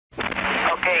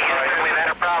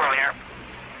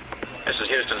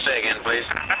Houston, say again, please.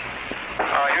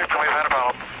 Houston, we've had a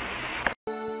problem.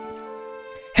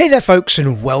 Hey there folks,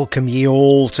 and welcome ye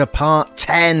all to part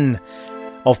 10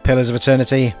 of Pillars of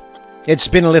Eternity. It's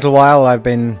been a little while. I've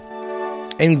been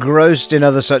engrossed in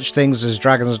other such things as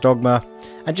Dragon's Dogma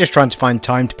and just trying to find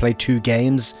time to play 2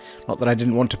 games. Not that I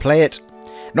didn't want to play it.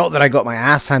 Not that I got my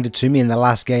ass handed to me in the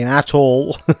last game at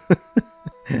all.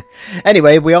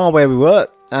 Anyway, we are where we were,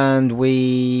 and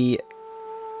we're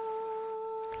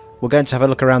going to have a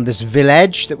look around this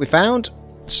village that we found.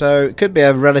 So it could be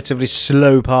a relatively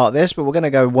slow part this, but we're going to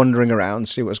go wandering around,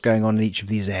 see what's going on in each of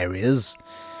these areas.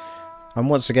 I'm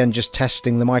once again just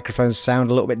testing the microphone's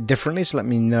sound a little bit differently, so let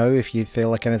me know if you feel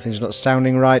like anything's not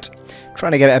sounding right.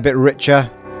 Trying to get it a bit richer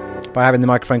by having the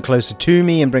microphone closer to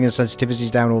me and bringing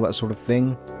sensitivities down, all that sort of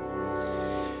thing.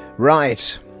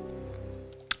 Right.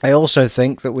 I also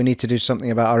think that we need to do something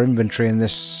about our inventory in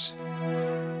this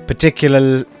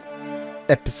particular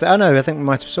episode. Oh no, I think we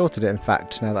might have sorted it, in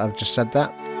fact, now that I've just said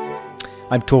that.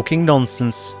 I'm talking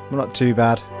nonsense. We're not too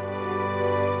bad.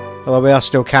 Although we are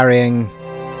still carrying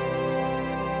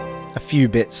a few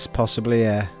bits, possibly,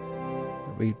 yeah,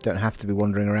 that we don't have to be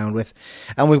wandering around with.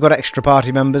 And we've got extra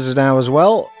party members now as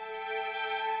well.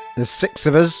 There's 6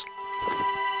 of us.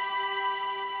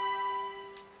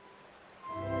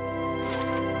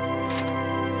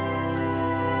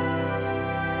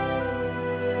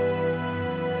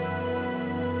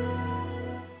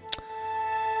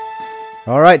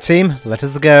 Alright team, let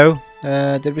us go.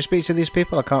 Did we speak to these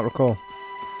people? I can't recall.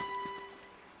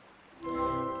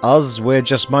 Us, we're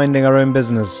just minding our own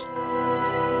business.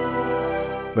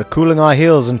 We're cooling our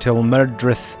heels until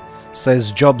Merdrith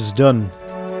says job's done.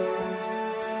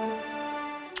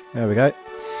 There we go.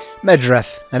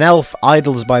 Medreth, an elf,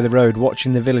 idles by the road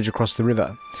watching the village across the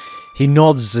river. He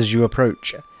nods as you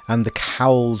approach, and the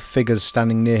cowled figures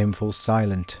standing near him fall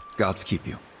silent. Gods keep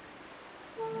you.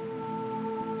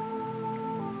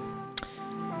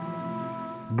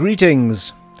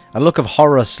 Greetings! A look of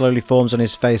horror slowly forms on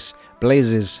his face.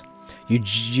 Blazes.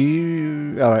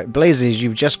 Alright, Blazes,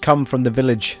 you've just come from the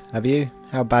village, have you?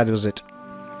 How bad was it?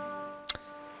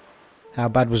 How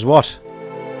bad was what?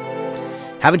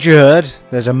 Haven't you heard?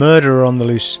 There's a murderer on the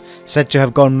loose, said to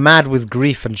have gone mad with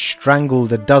grief and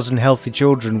strangled a dozen healthy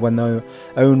children when her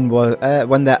own was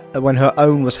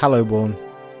Hallowborn.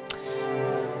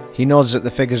 He nods at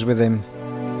the figures with him.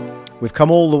 We've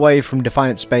come all the way from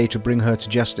Defiance Bay to bring her to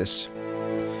justice.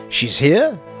 She's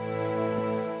here?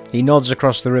 He nods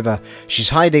across the river. She's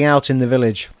hiding out in the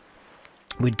village.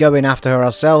 We'd go in after her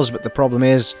ourselves, but the problem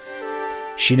is,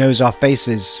 she knows our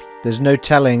faces. There's no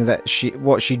telling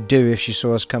what she'd do if she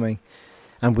saw us coming,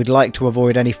 and we'd like to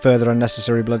avoid any further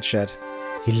unnecessary bloodshed.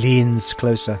 He leans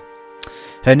closer.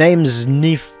 Her name's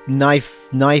Nefer.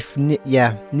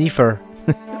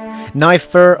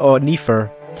 Nefer or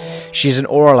Nefer. She's an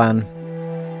Orlan.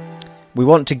 We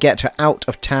want to get her out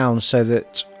of town so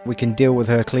that we can deal with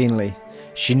her cleanly.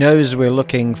 She knows we're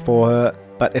looking for her,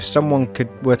 but if someone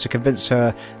were to convince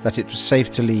her that it was safe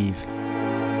to leave.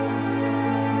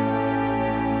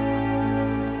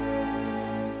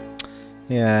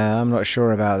 Yeah, I'm not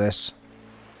sure about this.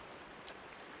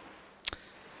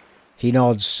 He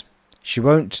nods. She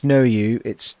won't know you.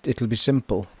 It'll be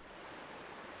simple.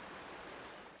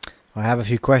 I have a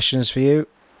few questions for you.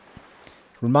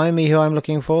 Remind me who I'm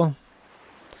looking for?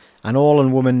 An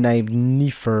Orlan woman named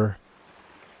Nefer.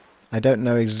 I don't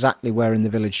know exactly where in the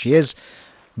village she is,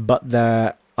 but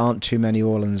there aren't too many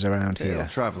Orlans around here.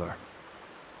 Traveler.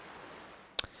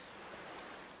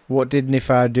 What did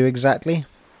Nefer do exactly?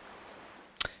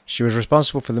 She was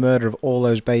responsible for the murder of all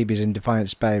those babies in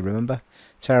Defiance Bay, remember?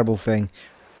 Terrible thing.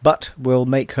 But we'll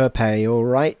make her pay,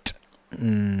 alright?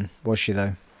 Was she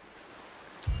though?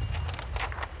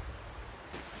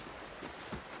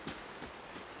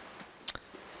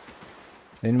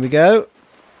 In we go.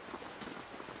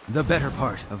 The better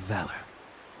part of valor.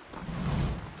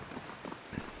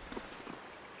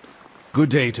 Good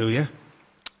day to you.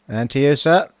 And to you,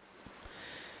 sir.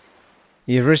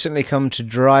 You've recently come to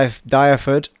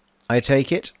Dyrford, I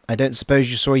take it. I don't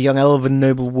suppose you saw a young elven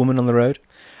noble woman on the road.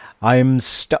 I'm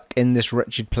stuck in this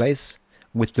wretched place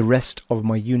with the rest of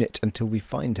my unit until we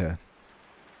find her.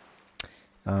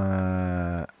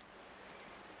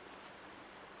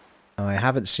 I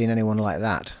haven't seen anyone like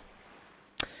that.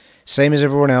 Same as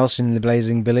everyone else in the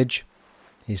blazing village,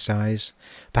 he sighs.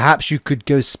 Perhaps you could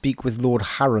go speak with Lord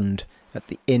Harrond at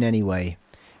the inn anyway.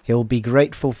 He'll be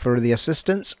grateful for the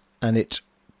assistance, and it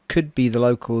could be the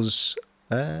locals.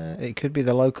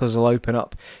 Will open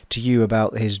up to you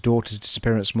about his daughter's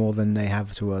disappearance more than they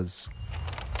have to us.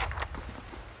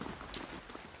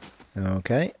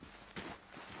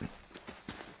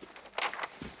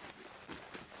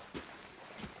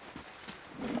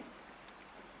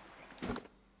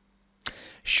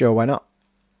 Sure, why not?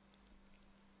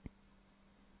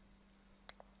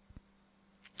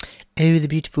 Oh, the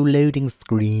beautiful loading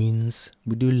screens.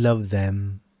 We do love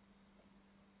them.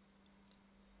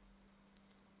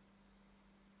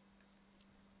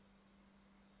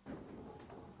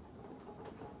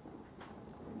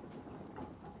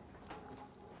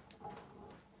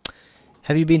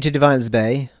 Have you been to Deviant's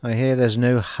Bay? I hear there's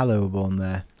no Hollowborn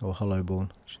there. Or Hollowborn,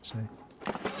 I should say.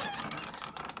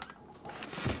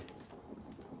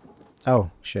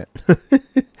 Oh, shit.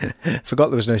 Forgot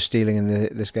there was no stealing in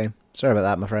this game. Sorry about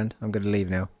that, my friend. I'm going to leave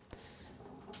now.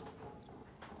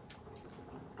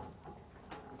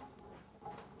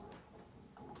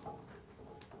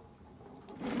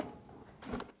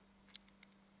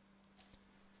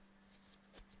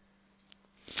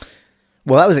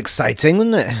 Well, that was exciting,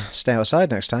 wasn't it? Stay outside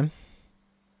next time.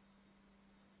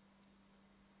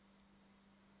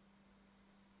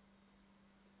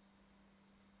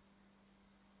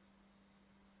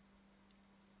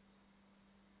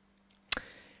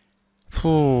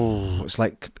 Ooh, it's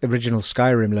like original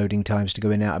Skyrim loading times to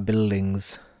go in and out of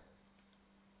buildings.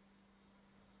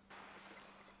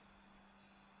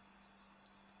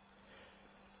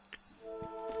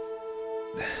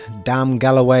 Damn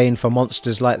Gallowayne for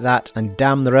monsters like that, and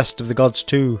damn the rest of the gods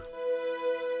too.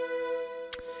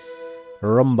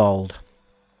 Rumbold.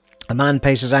 A man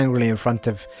paces angrily in front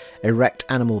of a wrecked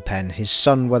animal pen, his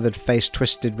sun-weathered face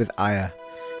twisted with ire.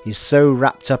 He's so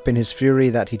wrapped up in his fury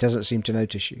that he doesn't seem to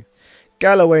notice you.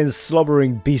 Gallowayne's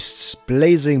slobbering beasts,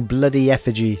 blazing bloody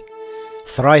effigy.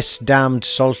 Thrice damned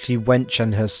salty wench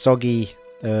and her soggy...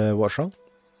 what's wrong?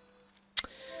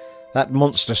 That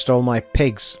monster stole my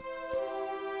pigs.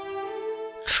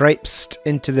 Traipsed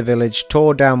into the village,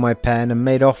 tore down my pen and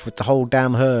made off with the whole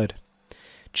damn herd.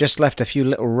 Just left a few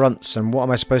little runts, and what am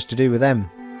I supposed to do with them?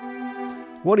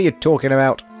 What are you talking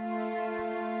about?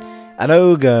 An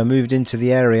ogre moved into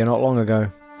the area not long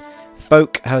ago.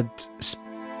 Folk had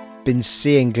been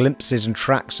seeing glimpses and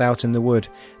tracks out in the wood,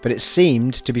 but it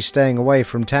seemed to be staying away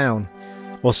from town.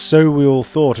 Or so we all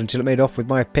thought until it made off with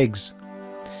my pigs.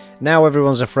 Now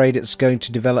everyone's afraid it's going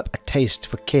to develop a taste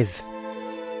for kith.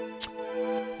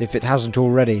 If it hasn't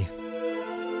already.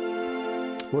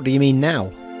 What do you mean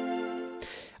now?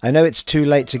 I know it's too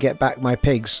late to get back my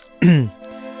pigs,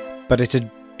 but it had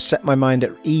set my mind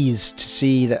at ease to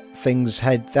see that thing's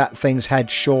head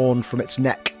shorn from its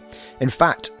neck. In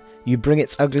fact, you bring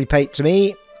its ugly pate to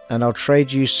me, and I'll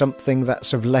trade you something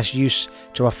that's of less use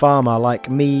to a farmer like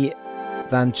me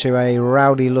than to a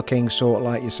rowdy-looking sort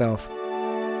like yourself.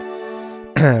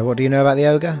 What do you know about the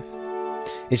ogre?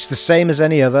 It's the same as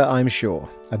any other, I'm sure.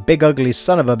 A big ugly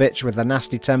son of a bitch with a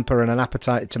nasty temper and an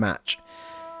appetite to match.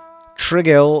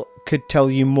 Trigill could tell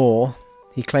you more.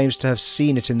 He claims to have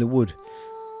seen it in the wood.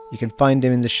 You can find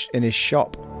him in his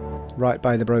shop, right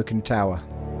by the broken tower.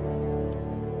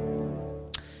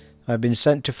 I've been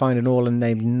sent to find an Orlan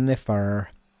named Niffer.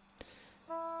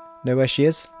 Know where she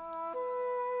is?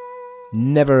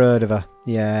 Never heard of her.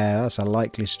 Yeah, that's a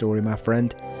likely story, my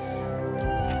friend.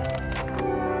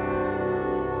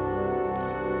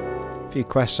 A few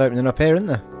quests opening up here, isn't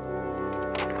there?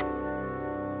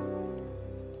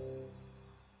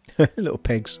 Little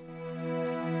pigs.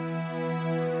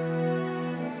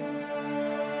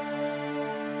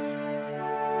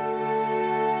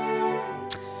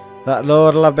 That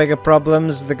lord will have bigger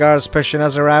problems. The guards pushing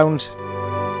us around.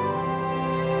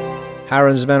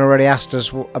 Harren's men already asked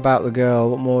us about the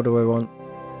girl. What more do we want?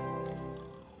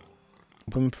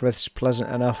 Wimfrith's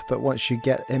pleasant enough, but once you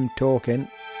get him talking...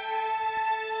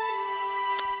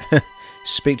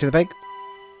 Speak to the pig.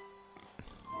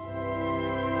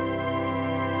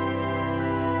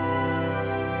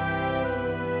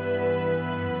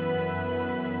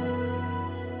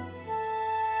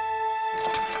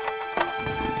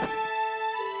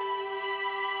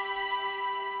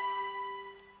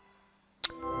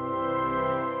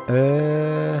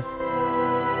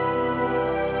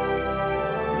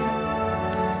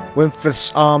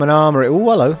 Wimfrith's arm and armoury. Oh,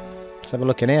 hello. Let's have a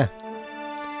look in here.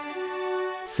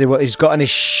 See what he's got in his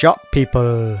shop,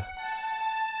 people.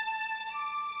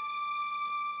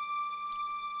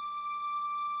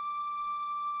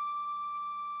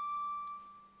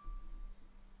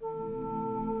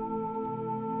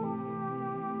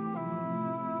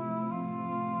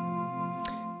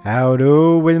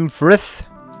 Howdo, Wimfrith.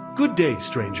 Good day,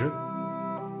 stranger.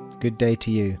 Good day to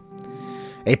you.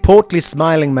 A portly,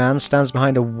 smiling man stands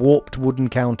behind a warped wooden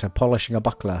counter, polishing a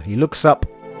buckler. He looks up.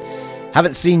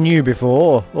 Haven't seen you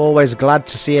before. Always glad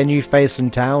to see a new face in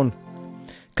town.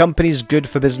 Company's good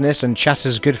for business and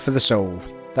chatter's good for the soul.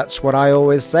 That's what I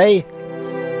always say.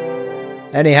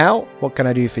 Anyhow, what can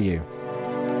I do for you?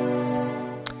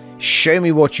 Show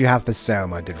me what you have for sale,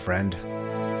 my good friend.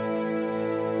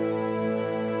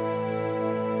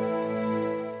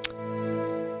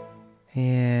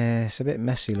 Yeah, it's a bit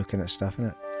messy looking at stuff, isn't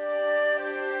it?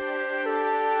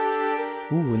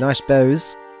 Ooh, nice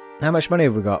bows. How much money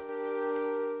have we got?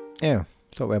 Yeah,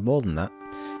 thought we had more than that.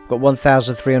 We've got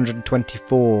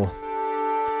 1,324.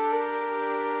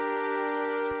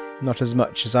 Not as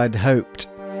much as I'd hoped.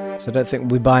 So I don't think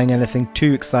we'll be buying anything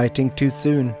too exciting too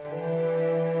soon.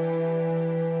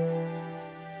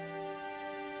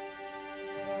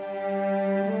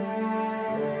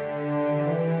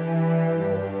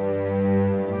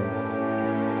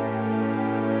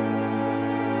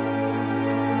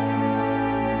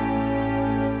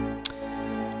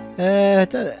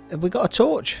 Have we got a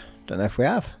torch? Don't know if we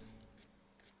have.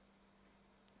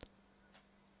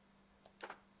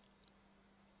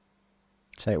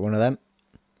 Take one of them.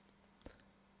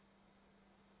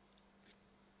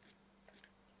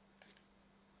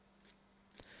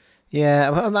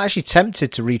 Yeah, I'm actually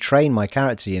tempted to retrain my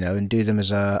character, you know, and do them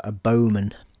as a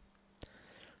bowman.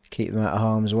 Keep them out of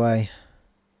harm's way.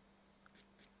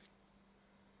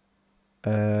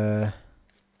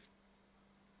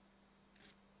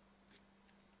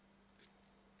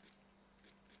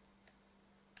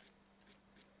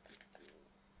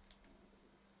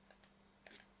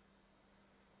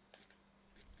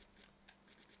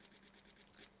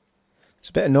 It's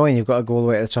a bit annoying you've got to go all the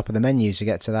way to the top of the menu to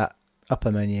get to that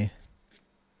upper menu.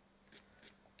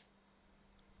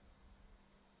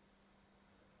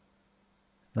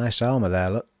 Nice armour there,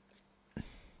 look.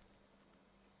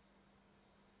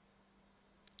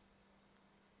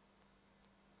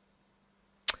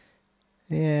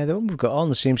 Yeah, the one we've got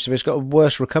on seems to be... It's got a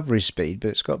worse recovery speed, but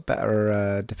it's got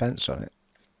better defence on it.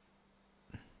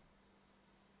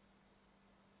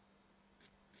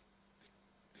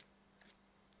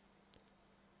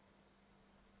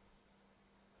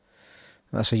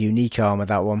 That's a unique armour,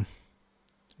 that one.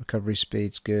 Recovery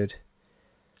speed's good.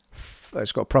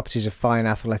 It's got properties of fine,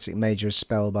 athletic, major,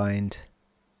 spellbind.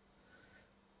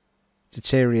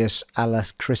 Deterious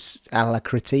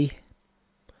alacrity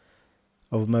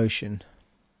of motion.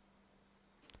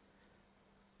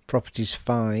 Properties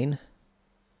fine.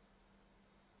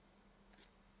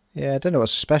 Yeah, I don't know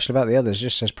what's special about the others. It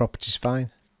just says properties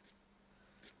fine.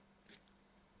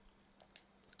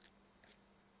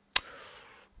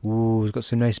 Ooh, he's got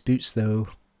some nice boots though.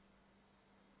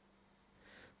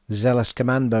 Zealous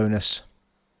command bonus.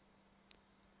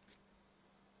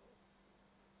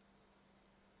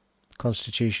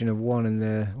 Constitution of 1 in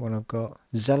the one I've got.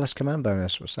 Zealous command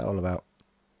bonus. What's that all about?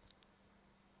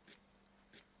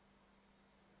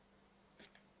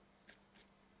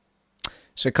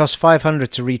 So it costs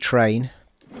 500 to retrain.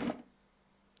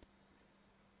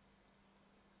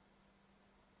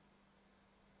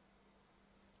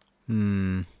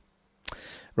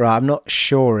 Right, I'm not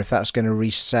sure if that's going to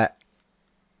reset.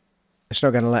 It's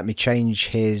not going to let me change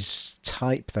his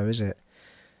type though, is it?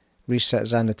 Reset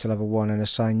Xander to level 1 and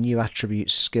assign new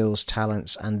attributes, skills,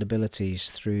 talents and abilities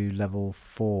through level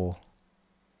 4.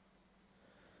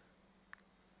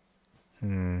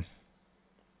 Oh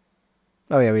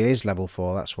yeah, he is level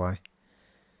 4, that's why.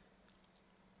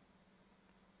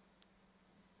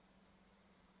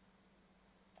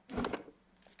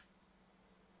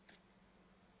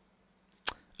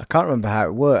 I can't remember how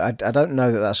it worked. I don't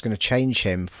know that that's going to change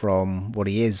him from what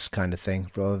he is kind of thing,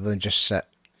 rather than just set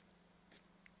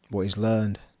what he's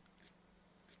learned.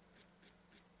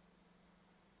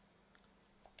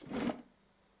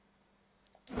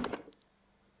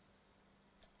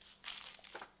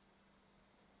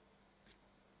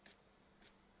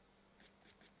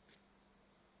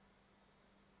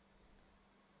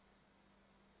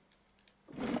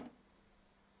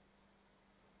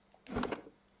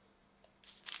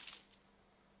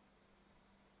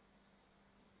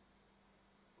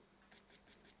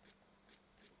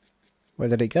 Where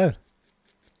did it go?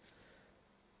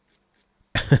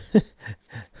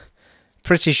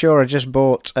 Pretty sure I just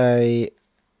bought a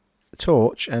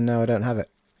torch and now I don't have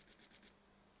it.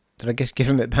 Did I give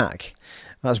him it back?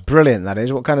 That's brilliant, that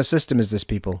is. What kind of system is this,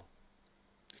 people?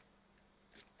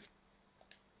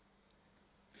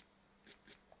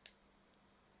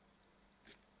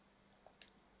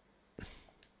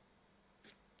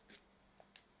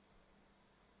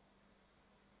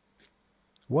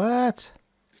 What?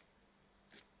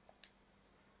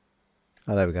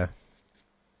 Oh, there we go.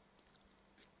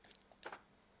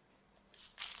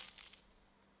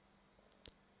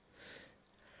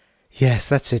 Yes,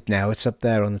 that's it now. It's up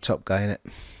there on the top guy, isn't it?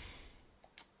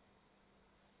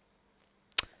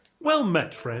 Well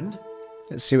met, friend.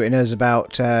 Let's see what he knows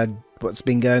about what's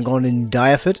been going on in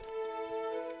Dyrford.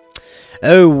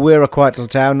 Oh, we're a quiet little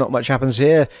town, not much happens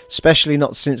here, especially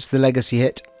not since the Lgacy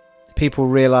hit. People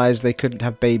realised they couldn't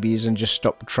have babies and just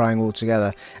stopped trying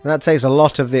altogether. And that takes a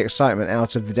lot of the excitement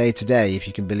out of the day-to-day, if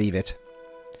you can believe it.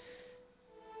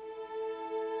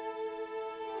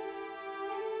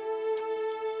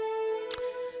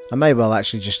 I may well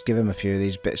actually just give him a few of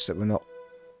these bits that we're not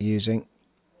using.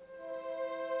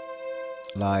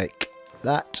 Like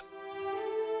that.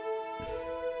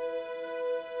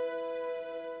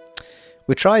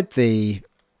 We tried the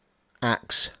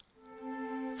axe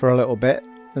for a little bit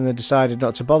and then decided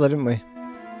not to bother, didn't we?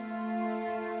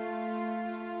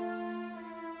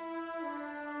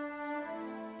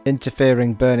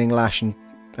 Interfering, burning lash and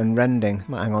rending.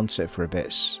 Might hang on to it for a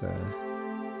bit. So.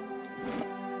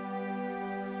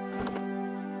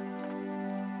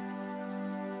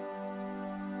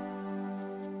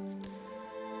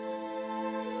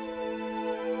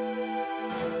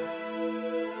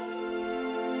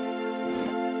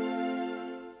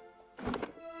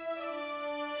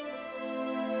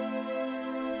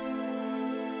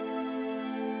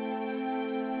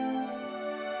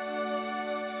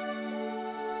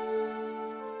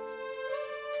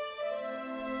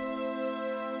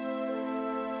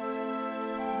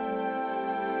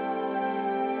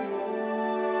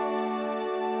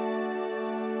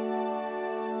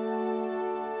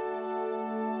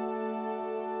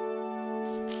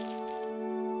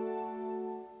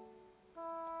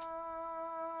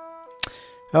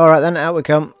 Alright then, out we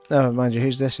come. Oh, mind you,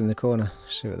 who's this in the corner?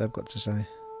 See what they've got to say.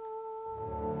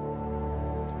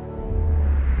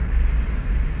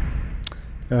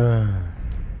 No,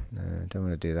 don't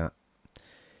want to do that.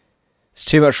 There's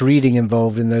too much reading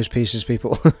involved in those pieces,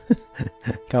 people.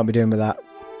 Can't be doing with that.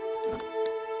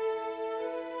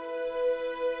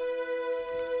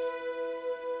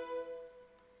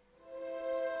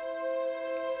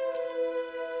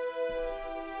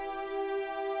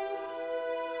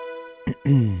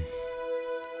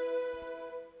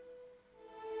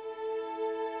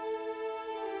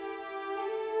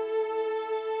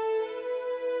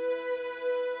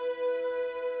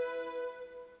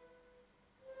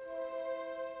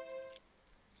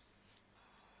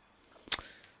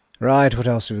 Right, what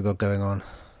else have we got going on?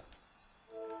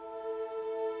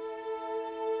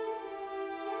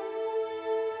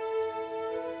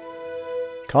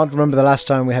 Can't remember the last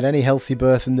time we had any healthy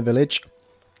birth in the village.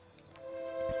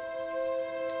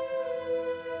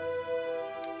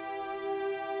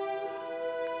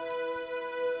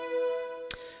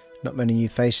 Not many new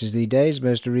faces these days,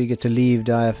 most are eager to leave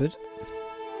Dyrford.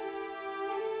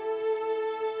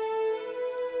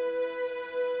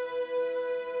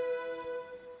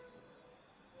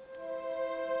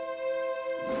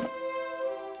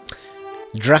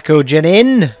 Draco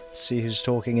Jenin! Let's see who's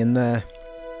talking in there.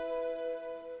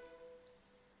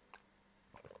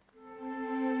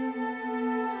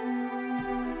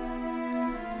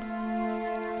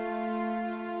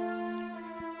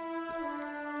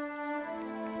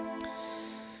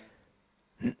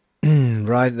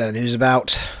 Right then, who's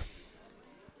about?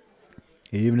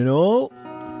 Evening all.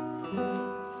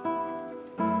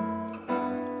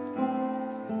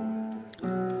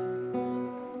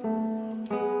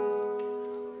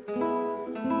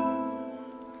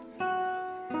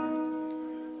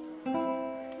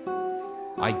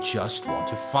 I just want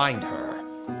to find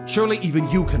her. Surely even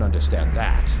you can understand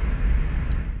that.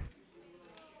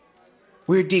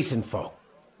 We're decent folk,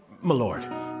 my lord.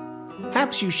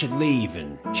 Perhaps you should leave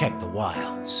and check the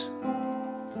wilds.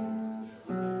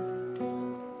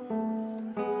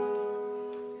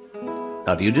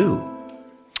 How do you do?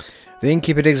 The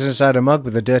innkeeper digs inside a mug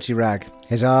with a dirty rag.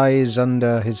 His eyes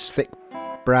under his thick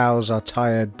brows are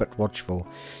tired but watchful.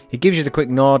 He gives you the quick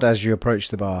nod as you approach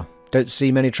the bar. Don't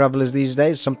see many travellers these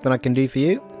days. Something I can do for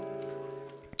you?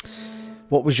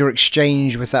 What was your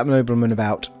exchange with that nobleman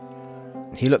about?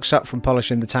 He looks up from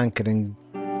polishing the tankard and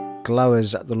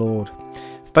glowers at the lord.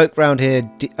 Folk round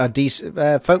here are decent.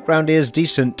 Folk round here's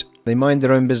decent. They mind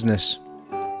their own business.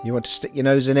 You want to stick your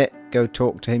nose in it? Go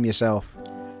talk to him yourself.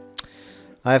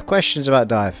 I have questions about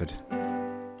Dyrford.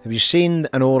 Have you seen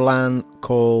an Orlan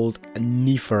called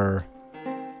Nefer?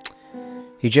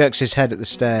 He jerks his head at the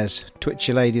stairs.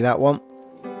 Twitchy lady, that one.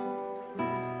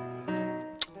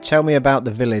 Tell me about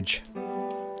the village.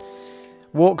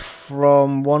 Walk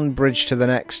from one bridge to the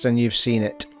next and you've seen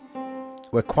it.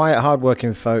 We're quiet,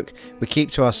 hard-working folk. We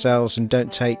keep to ourselves and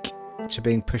don't take to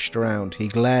being pushed around. He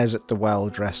glares at the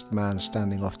well-dressed man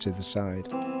standing off to the side.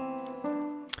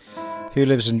 Who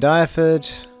lives in Dyrford?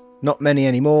 Not many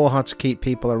anymore. Hard to keep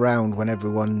people around when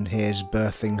everyone here's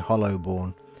birthing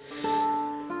Hollowborn.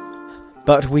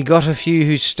 But we got a few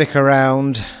who stick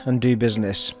around and do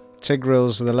business.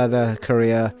 Tigril's the leather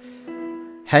courier.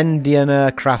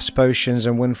 Hendiana crafts potions,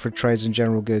 and Winfred trades in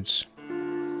general goods.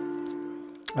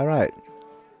 Alright.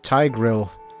 Tigril.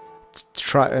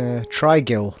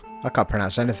 Trigil. I can't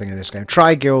pronounce anything in this game.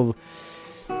 Trigil,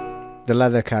 the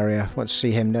leather carrier. Want to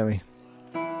see him, don't we?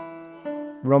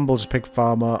 Rumble's a pig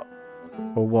farmer.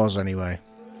 Or was, anyway.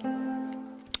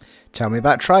 Tell me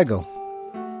about Trigil.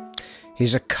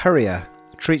 He's a courier.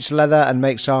 Treats leather and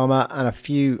makes armour and a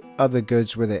few other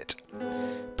goods with it.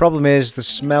 Problem is, the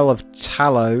smell of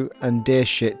tallow and deer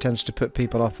shit tends to put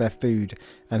people off their food,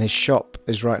 and his shop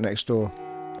is right next door.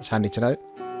 That's handy to know.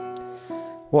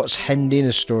 What's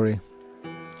Hendina's story?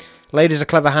 Lady's a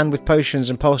clever hand with potions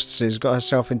and poultices, got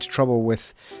herself into trouble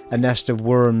with a nest of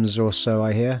worms or so,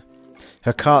 I hear.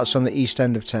 Her cart's on the east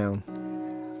end of town.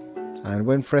 And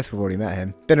Winfrith, we've already met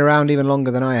him. Been around even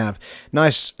longer than I have.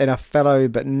 Nice enough fellow,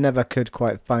 but never could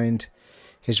quite find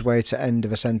his way to end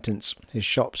of a sentence. His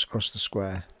shop's across the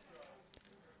square.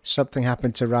 Something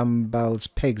happened to Rambald's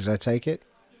pigs, I take it.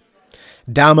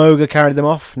 Damn ogre carried them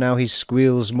off. Now he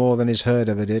squeals more than his herd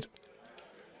ever did.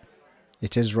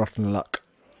 It is rotten luck.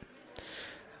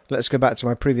 Let's go back to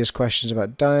my previous questions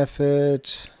about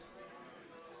Dyrford.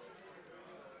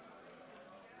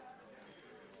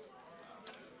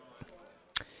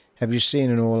 Have you seen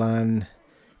an Orlan?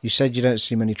 You said you don't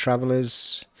see many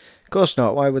travellers. Of course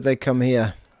not. Why would they come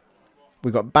here?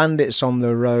 We've got bandits on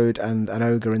the road and an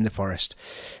ogre in the forest.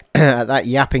 At that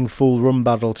yapping fool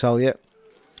Rumbad will tell you.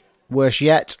 Worse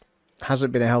yet,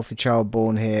 hasn't been a healthy child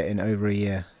born here in over a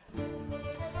year.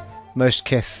 Most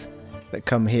kith that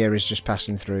come here is just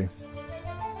passing through.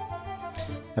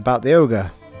 About the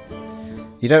ogre.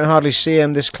 You don't hardly see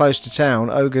him this close to town.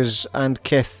 Ogres and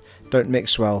kith don't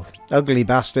mix well. Ugly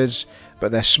bastards,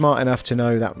 but they're smart enough to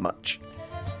know that much.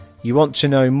 You want to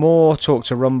know more? Talk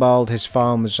to Rumbald. His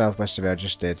farm was southwest of here. I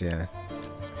just did, yeah.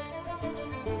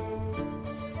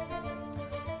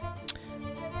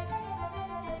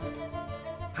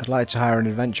 I'd like to hire an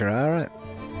adventurer. Alright.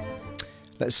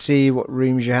 Let's see what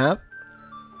rooms you have.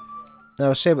 Now,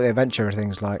 we'll see what the adventurer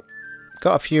thing's like.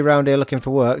 Got a few round here looking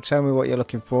for work. Tell me what you're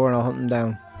looking for and I'll hunt them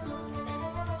down.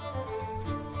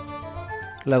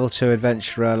 Level 2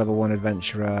 adventurer, level 1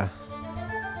 adventurer.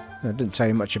 It didn't tell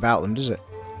you much about them, does it?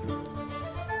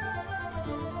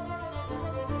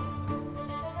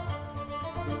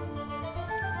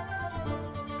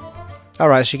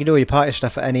 Alright, so you can do all your party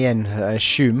stuff at any inn, I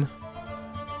assume.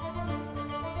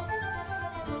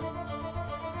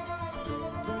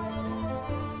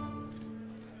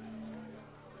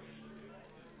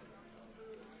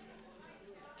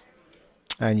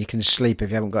 And you can sleep if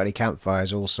you haven't got any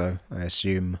campfires also, I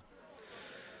assume.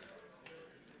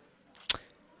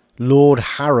 Lord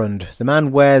Harrond. The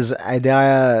man wears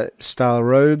Adair-style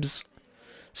robes.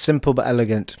 Simple but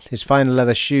elegant. His fine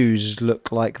leather shoes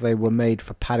look like they were made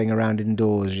for padding around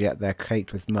indoors, yet they're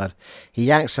caked with mud. He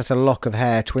yanks at a lock of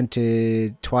hair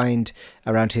twined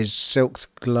around his silk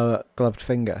gloved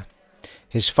finger.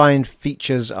 His fine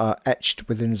features are etched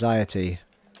with anxiety.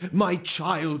 My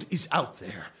child is out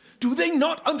there. Do they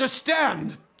not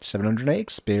understand? 708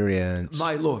 experience.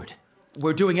 My lord,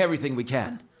 we're doing everything we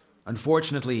can.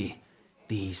 Unfortunately,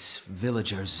 these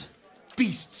villagers...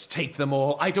 Beasts take them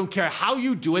all. I don't care how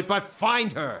you do it, but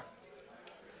find her.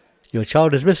 Your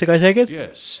child is missing, I take it?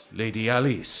 Yes, Lady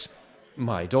Aelys,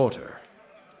 my daughter.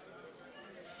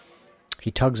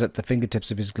 He tugs at the fingertips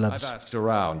of his gloves. I've asked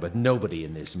around, but nobody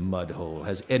in this mud hole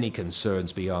has any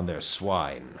concerns beyond their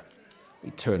swine.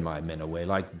 They turn my men away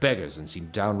like beggars and seem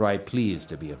downright pleased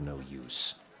to be of no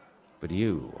use. But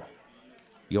you're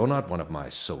not one of my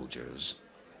soldiers.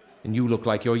 And you look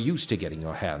like you're used to getting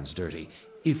your hands dirty,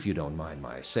 if you don't mind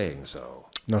my saying so.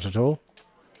 Not at all.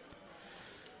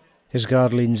 His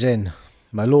guard leans in.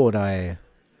 My lord, I...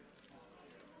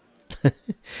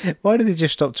 Why did he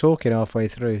just stop talking halfway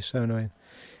through? So annoying.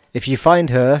 If you find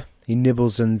her, he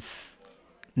nibbles the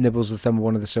thumb of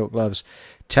one of the silk gloves.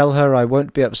 Tell her I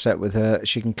won't be upset with her.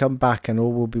 She can come back and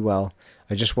all will be well.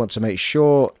 I just want to make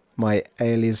sure my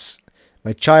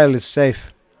child is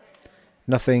safe.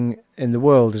 Nothing in the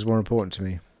world is more important to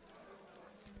me.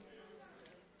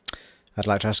 I'd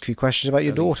like to ask a few questions about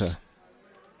your daughter.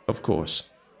 Of course.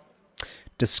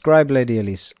 Describe Lady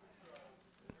Aelys.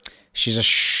 She's a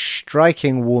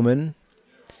striking woman.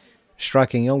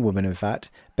 Striking young woman, in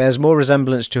fact. Bears more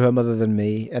resemblance to her mother than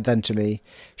to me.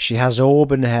 She has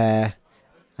auburn hair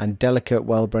and delicate,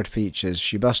 well-bred features.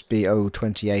 She must be,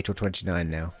 28 or 29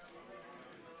 now.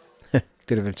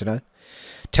 Good of him to know.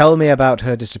 Tell me about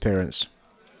her disappearance.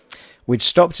 We'd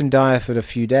stopped in Dyrford a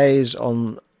few days.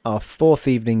 On our 4th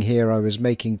evening here, I was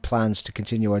making plans to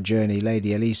continue our journey. Lady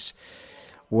Aelys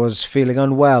was feeling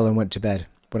unwell and went to bed.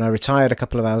 When I retired a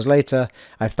couple of hours later,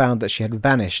 I found that she had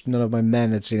vanished. None of my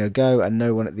men had seen her go, and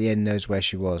no one at the inn knows where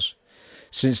she was.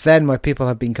 Since then, my people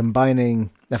have been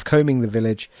combing the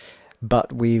village,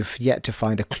 but we've yet to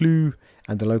find a clue,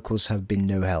 and the locals have been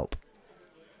no help.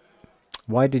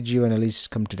 Why did you and Aelys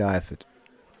come to Dyrford?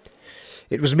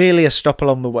 It was merely a stop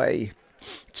along the way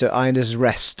to Aelys'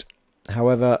 rest.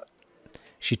 However,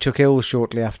 she took ill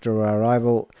shortly after our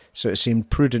arrival, so it seemed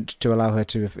prudent to allow her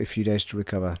a few days to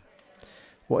recover.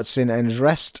 What's in Aelys'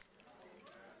 rest?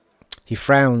 He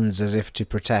frowns as if to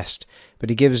protest, but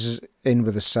he gives in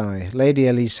with a sigh. Lady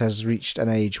Aelys has reached an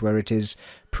age where it is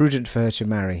prudent for her to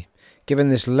marry. Given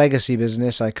this legacy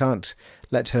business, I can't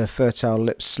let her fertile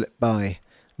lips slip by,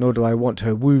 nor do I want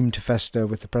her womb to fester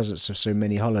with the presence of so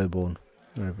many hollowborn.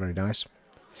 Oh, very nice.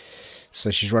 So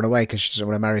she's run away because she doesn't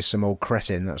want to marry some old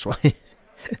cretin, that's why.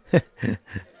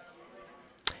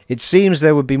 It seems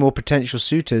there would be more potential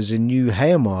suitors in New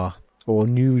Haemar or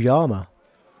New Yama.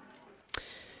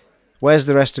 Where's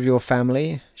the rest of your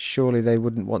family? Surely they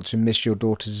wouldn't want to miss your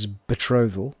daughter's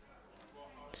betrothal.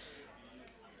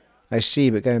 I see,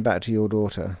 but going back to your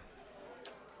daughter.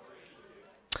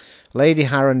 Lady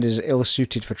Harrand is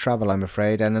ill-suited for travel, I'm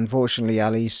afraid, and unfortunately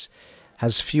Aelys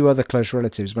has few other close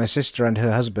relatives. My sister and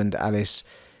her husband, Aelys's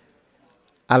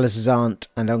aunt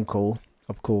and uncle,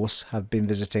 of course, have been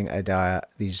visiting Adir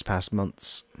these past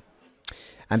months.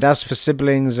 And as for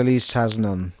siblings, Aelys has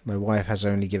none. My wife has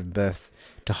only given birth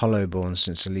to hollowborn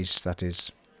since Aelys, that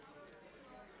is.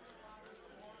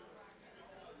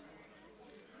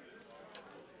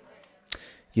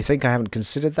 You think I haven't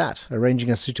considered that? Arranging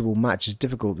a suitable match is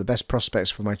difficult. The best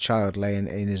prospects for my child lay in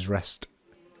his rest.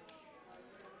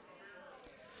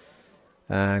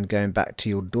 And going back to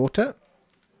your daughter.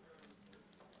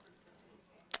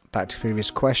 Back to previous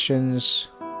questions.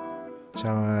 So,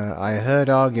 I heard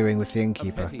arguing with the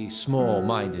innkeeper. A petty,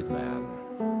 small-minded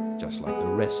man, just like the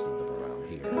rest of them around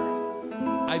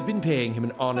here. I've been paying him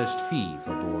an honest fee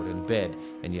for board and bed,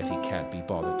 and yet he can't be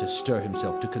bothered to stir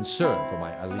himself to concern for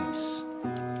my Aelys.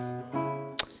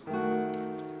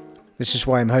 This is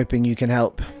why I'm hoping you can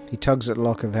help. He tugs at the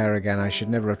lock of hair again. I should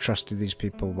never have trusted these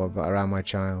people around my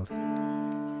child.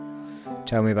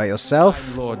 Tell me about yourself.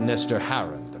 I'm Lord Nestor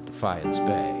Harrand of Defiance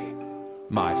Bay.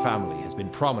 My family has been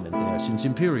prominent there since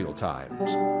Imperial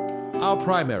times. Our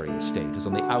primary estate is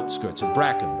on the outskirts of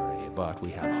Brackenbury, but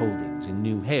we have holdings in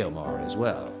New Haemar as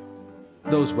well.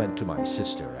 Those went to my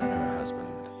sister and her husband.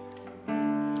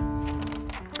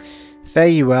 Fare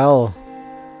you well.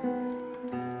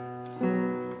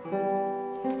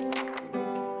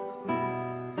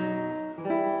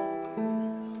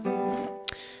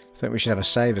 I think we should have a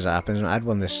save as it happens, and I'd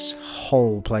won this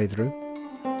whole playthrough.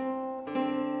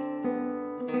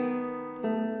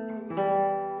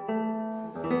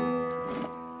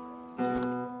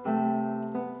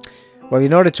 Well, you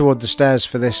nodded toward the stairs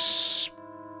for this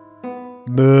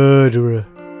murderer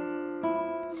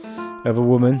of a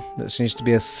woman that seems to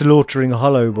be slaughtering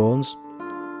hollowborns.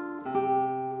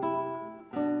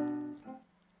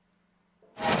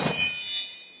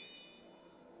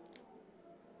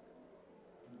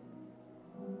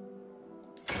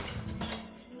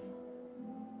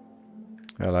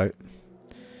 Hello.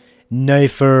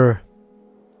 Knifer.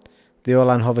 The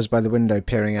Orlan hovers by the window,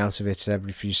 peering out of it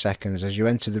every few seconds. As you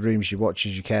enter the room, she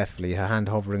watches you carefully, her hand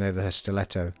hovering over her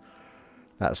stiletto.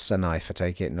 That's a knife, I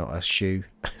take it, not a shoe.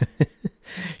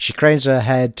 She cranes her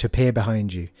head to peer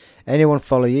behind you. Anyone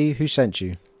follow you? Who sent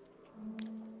you?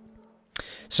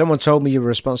 Someone told me you were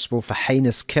responsible for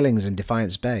heinous killings in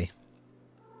Defiance Bay.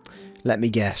 Let me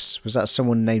guess. Was that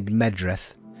someone named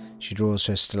Medrith? She draws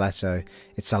her stiletto.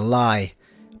 It's a lie.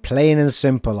 Plain and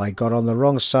simple, I got on the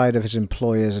wrong side of his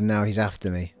employers and now he's after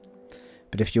me.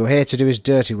 But if you're here to do his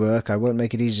dirty work, I won't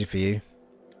make it easy for you.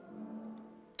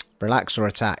 Relax or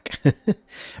attack?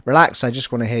 Relax, I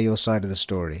just want to hear your side of the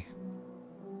story.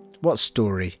 What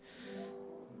story?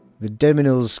 The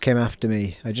Dominils came after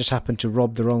me. I just happened to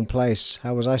rob the wrong place.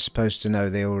 How was I supposed to know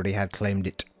they already had claimed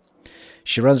it?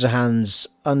 She runs her hands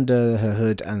under her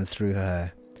hood and through her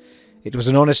hair. It was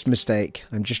an honest mistake.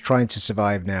 I'm just trying to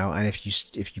survive now, and if you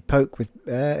spoke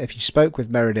with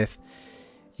Meredith,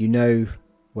 you know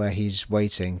where he's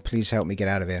waiting. Please help me get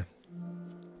out of here.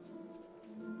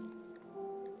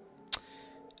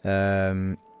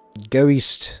 Go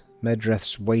east.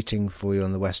 Medrith's waiting for you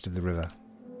on the west of the river.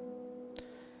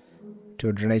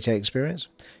 280 experience.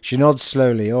 She nods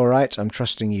slowly. All right, I'm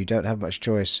trusting you. Don't have much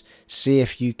choice. See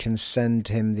if you can send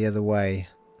him the other way.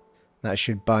 That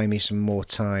should buy me some more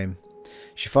time.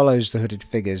 She follows the hooded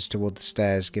figures toward the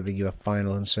stairs, giving you a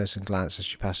final uncertain glance as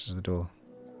she passes the door.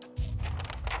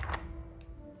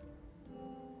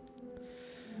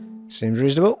 Seems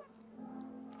reasonable.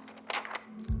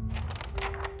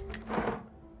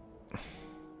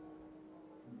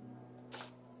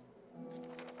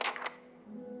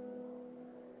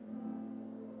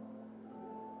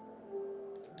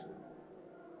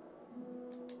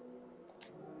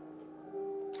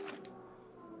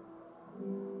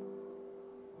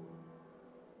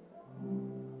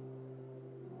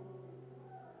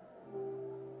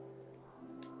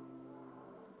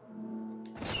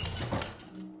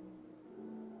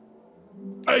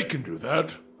 I can do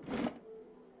that.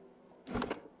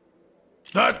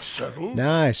 That's settled.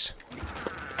 Nice.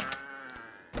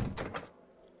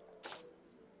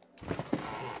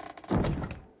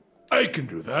 I can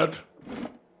do that.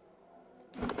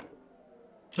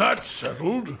 That's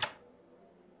settled.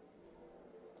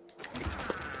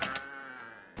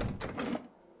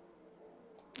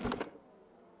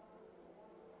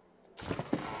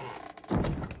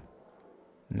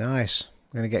 Nice.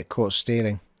 I'm going to get caught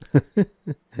stealing.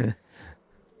 Can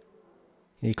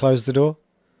you close the door?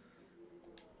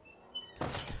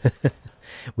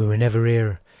 We were never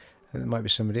here. There might be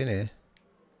somebody in here.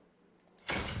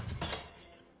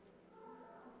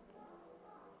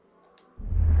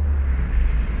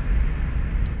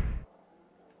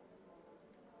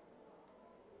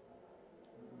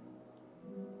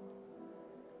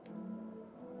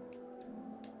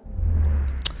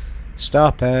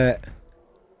 Stop it.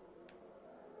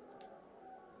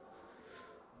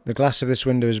 The glass of this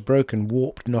window is broken.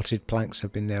 Warped, knotted planks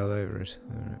have been nailed over it.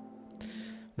 Right.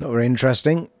 Not very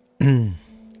interesting.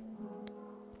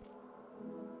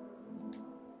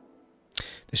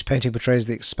 This painting portrays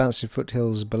the expansive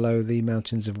foothills below the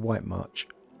mountains of White March.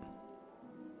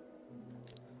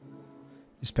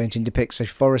 This painting depicts a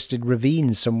forested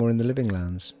ravine somewhere in the Living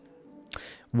Lands.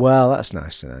 Well, that's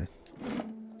nice to know.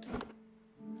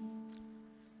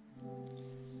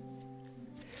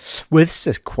 Well, this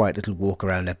is a quite little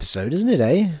walk-around episode, isn't it,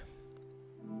 eh?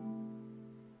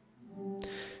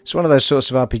 It's one of those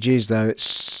sorts of RPGs, though.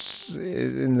 It's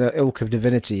in the ilk of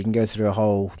Divinity. You can go through a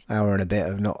whole hour and a bit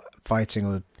of not fighting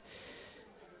or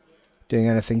doing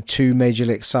anything too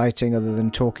majorly exciting other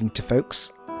than talking to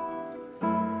folks.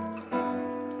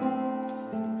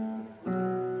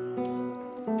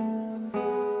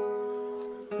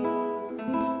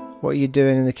 What are you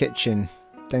doing in the kitchen?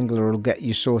 Dengler will get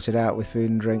you sorted out with food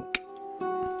and drink.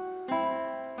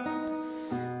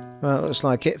 Well, it looks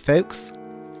like it, folks.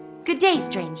 Good day,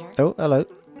 stranger. Oh, hello.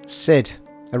 Sid.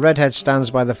 A redhead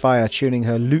stands by the fire, tuning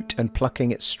her lute and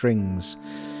plucking its strings.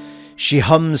 She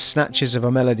hums snatches of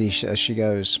a melody as she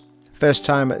goes. First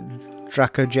time at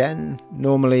Dracogen.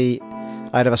 Normally,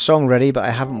 I'd have a song ready, but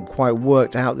I haven't quite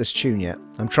worked out this tune yet.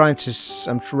 I'm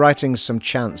writing some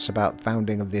chants about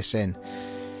founding of this inn.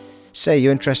 Say,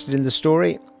 you interested in the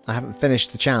story? I haven't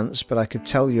finished the chants, but I could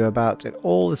tell you about it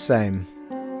all the same.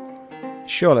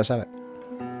 Sure, let's have it.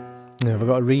 No, I've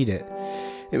got to read it.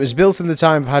 It was built in the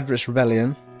time of Hadrit's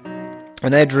rebellion.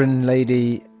 An Edrin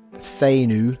lady,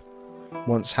 Thainu,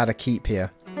 once had a keep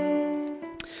here.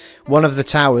 One of the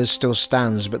towers still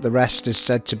stands, but the rest is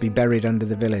said to be buried under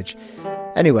the village.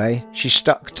 Anyway, she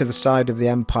stuck to the side of the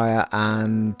Empire,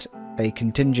 and a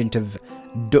contingent of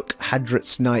Duk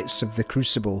Hadrit's Knights of the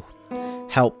Crucible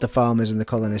helped the farmers and the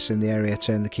colonists in the area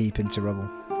turn the keep into rubble.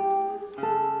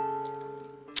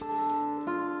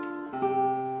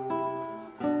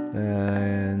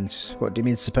 And what do you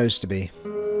mean it's supposed to be?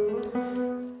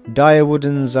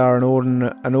 Dyerwoodens are an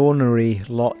ornery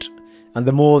lot, and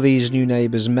the more these new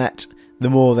neighbours met, the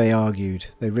more they argued.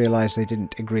 They realised they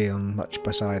didn't agree on much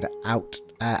beside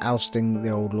ousting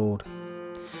the old lord.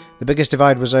 The biggest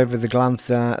divide was over the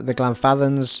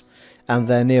Glanfathans and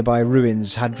their nearby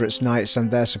ruins. Hadrit's Knights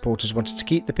and their supporters wanted to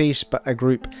keep the peace, but a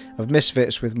group of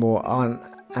misfits with more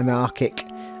anarchic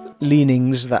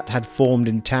leanings that had formed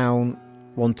in town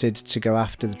wanted to go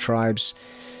after the tribes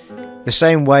the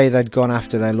same way they'd gone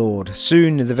after their lord.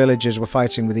 Soon the villagers were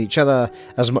fighting with each other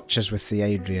as much as with the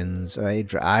Adrians.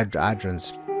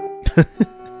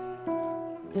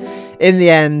 In the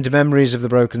end, memories of the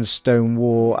Broken Stone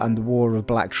War and the War of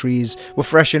Black Trees were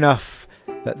fresh enough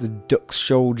that the Duck's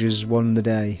soldiers won the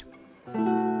day.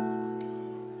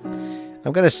 I'm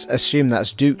going to assume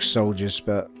that's Duke's soldiers,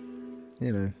 but,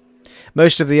 you know.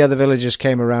 Most of the other villagers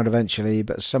came around eventually,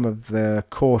 but some of the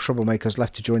core troublemakers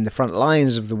left to join the front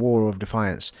lines of the War of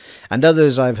Defiance, and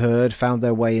others, I've heard, found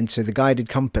their way into the Guided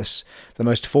Compass, the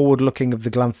most forward-looking of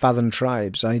the Glanfathan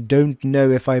tribes. I don't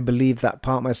know if I believe that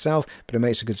part myself, but it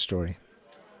makes a good story.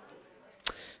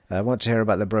 I want to hear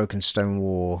about the Broken Stone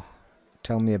War.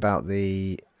 Tell me about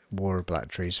the War of Black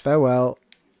Trees. Farewell.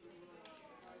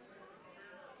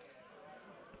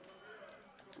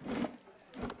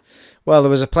 Well,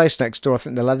 there was a place next door. I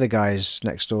think the leather guy's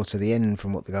next door to the inn,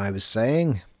 from what the guy was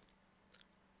saying.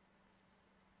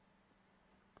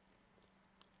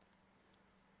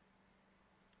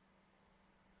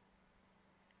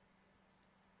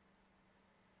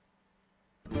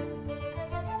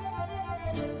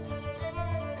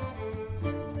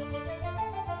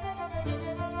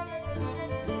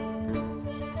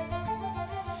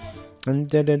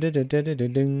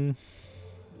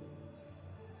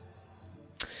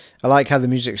 I like how the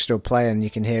music's still playing.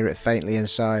 You can hear it faintly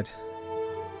inside.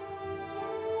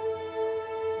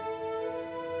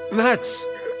 That's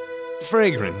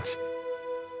fragrant.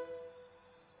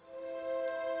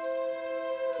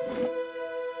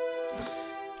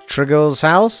 Triggle's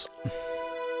house,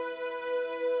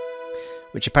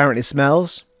 which apparently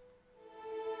smells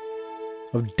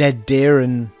of dead deer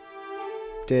and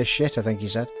deer shit, I think he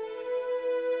said.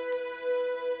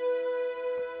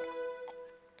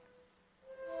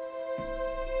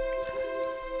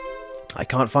 I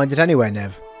can't find it anywhere,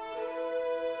 Nev.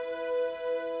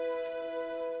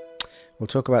 We'll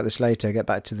talk about this later. Get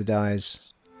back to the dyes.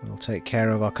 We'll take care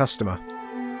of our customer.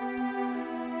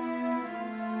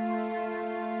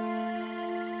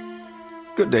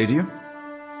 Good day to you.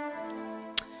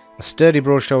 A sturdy,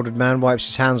 broad-shouldered man wipes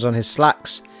his hands on his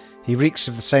slacks. He reeks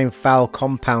of the same foul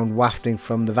compound wafting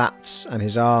from the vats, and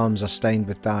his arms are stained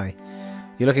with dye.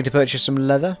 You looking to purchase some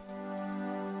leather?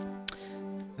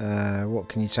 What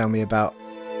can you tell me about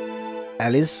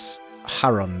Aelys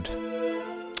Harond?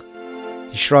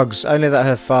 He shrugs. Only that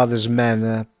her father's men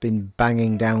have been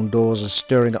banging down doors and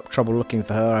stirring up trouble looking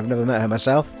for her. I've never met her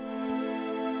myself.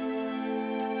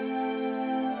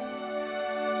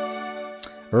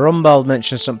 Rumbald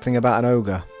mentioned something about an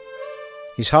ogre.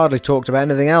 He's hardly talked about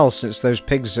anything else since those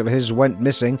pigs of his went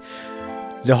missing.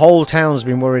 The whole town's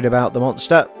been worried about the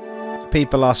monster.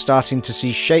 People are starting to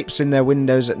see shapes in their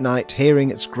windows at night,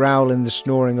 hearing its growl and the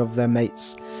snoring of their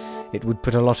mates. It would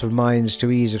put a lot of minds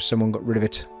to ease if someone got rid of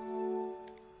it.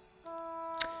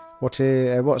 What's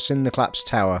in the collapsed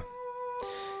tower?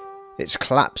 It's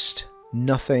collapsed.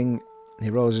 Nothing. He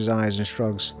rolls his eyes and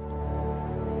shrugs.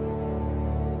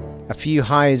 A few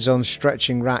hides on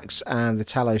stretching racks, and the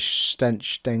tallow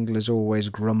stench Dengler's always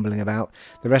grumbling about.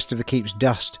 The rest of the keep's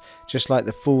dust, just like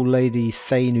the fool lady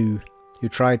Thainu, who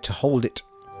tried to hold it.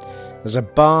 There's a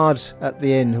bard at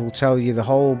the inn who'll tell you the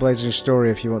whole blazing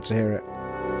story if you want to hear it.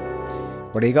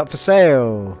 What do you got for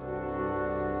sale?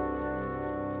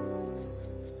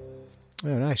 Oh,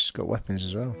 nice. Got weapons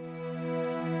as well.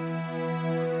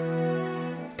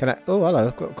 Can I... Oh, hello.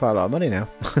 I've got quite a lot of money now.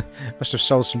 Must have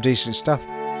sold some decent stuff.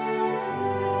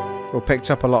 Or picked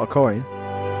up a lot of coin.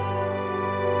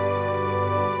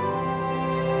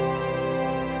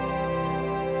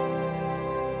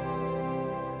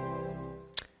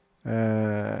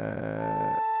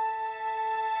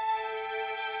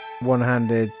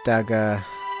 One-handed dagger.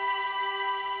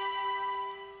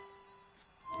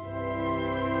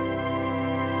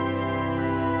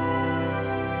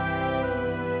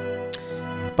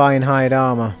 Fine hide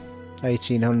armor,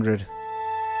 1800.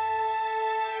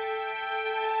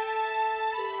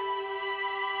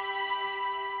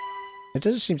 It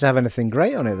doesn't seem to have anything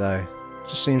great on it though. It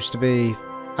just seems to be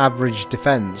average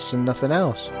defense and nothing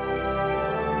else.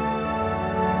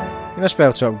 You must be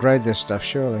able to upgrade this stuff,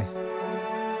 surely.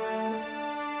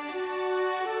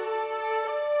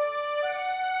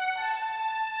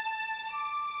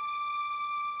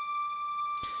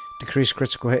 Decrease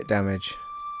critical hit damage.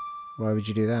 Why would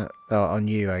you do that? Oh, on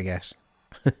you, I guess.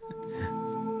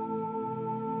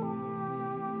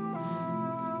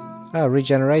 Oh,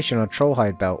 regeneration on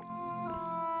Trollhide belt.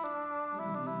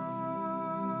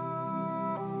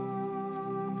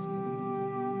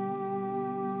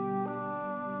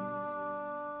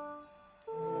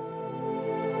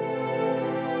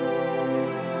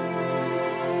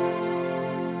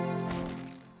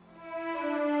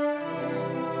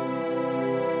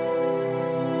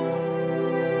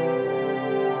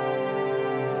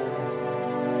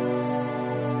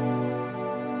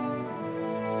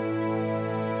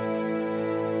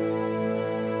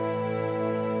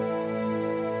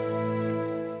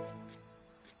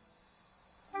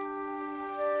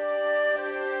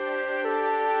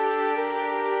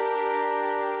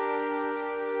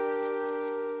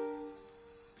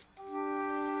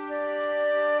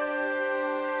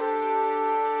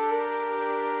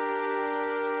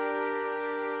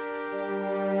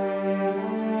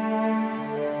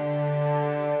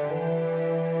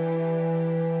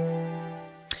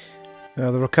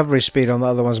 The recovery speed on the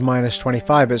other one's minus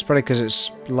 25, but it's probably because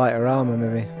it's lighter armor,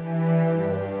 maybe.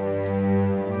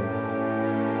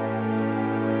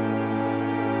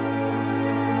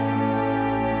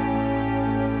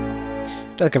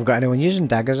 Don't think I've got anyone using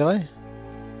daggers, have I?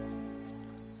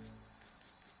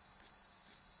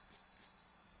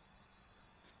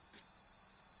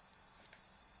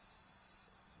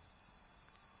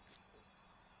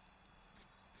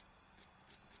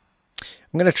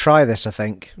 I'm going to try this, I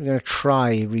think. I'm going to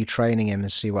try retraining him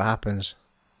and see what happens.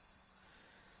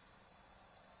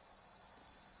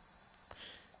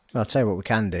 Well, I'll tell you what we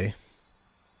can do.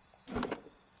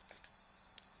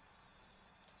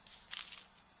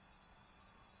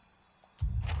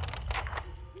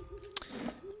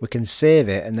 We can save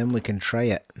it and then we can try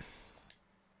it.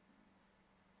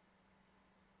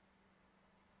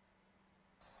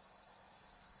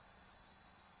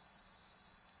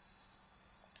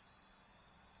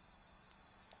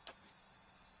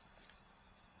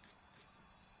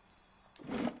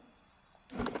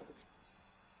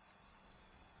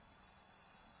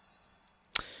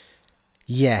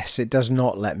 Yes, it does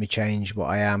not let me change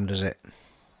what I am, does it?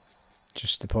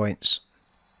 Just the points.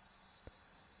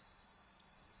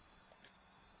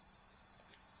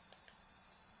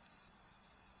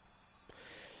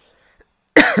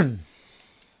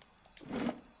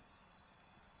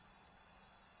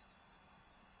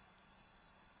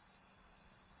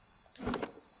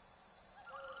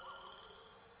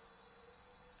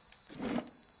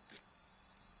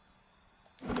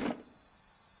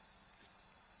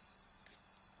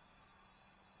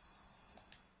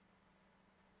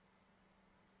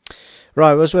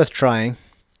 Right, it was worth trying.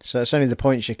 So it's only the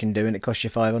points you can do and it costs you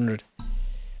 500.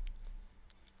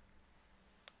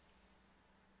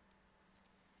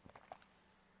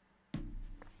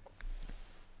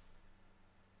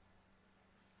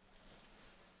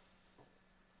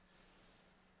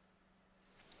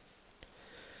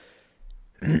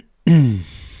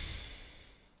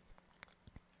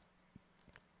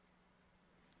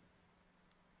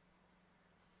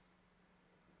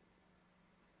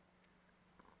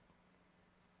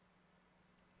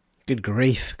 Good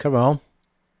grief, come on.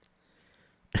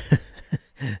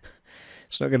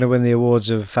 It's not going to win the awards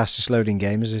of fastest loading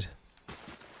game, is it?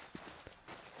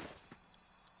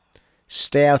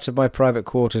 Stay out of my private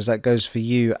quarters. That goes for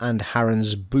you and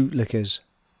Harren's bootlickers.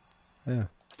 Oh.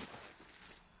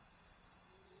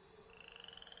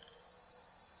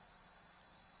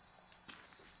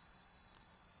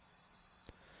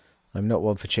 I'm not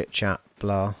one for chit chat,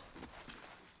 blah.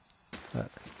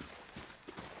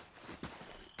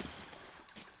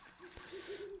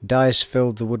 Dyes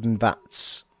filled the wooden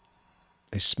vats.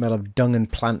 They smell of dung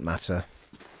and plant matter.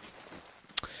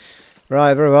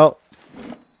 Right, very well.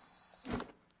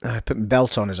 I put my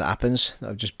belt on as it happens,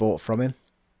 that I've just bought from him.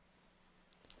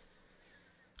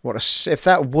 If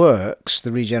that works,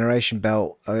 the regeneration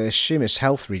belt, I assume it's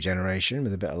health regeneration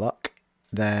with a bit of luck.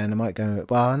 Then I might go...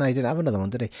 Well, no, he didn't have another one,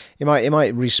 did he? He might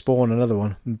respawn another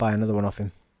one and buy another one off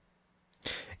him.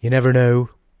 You never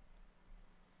know.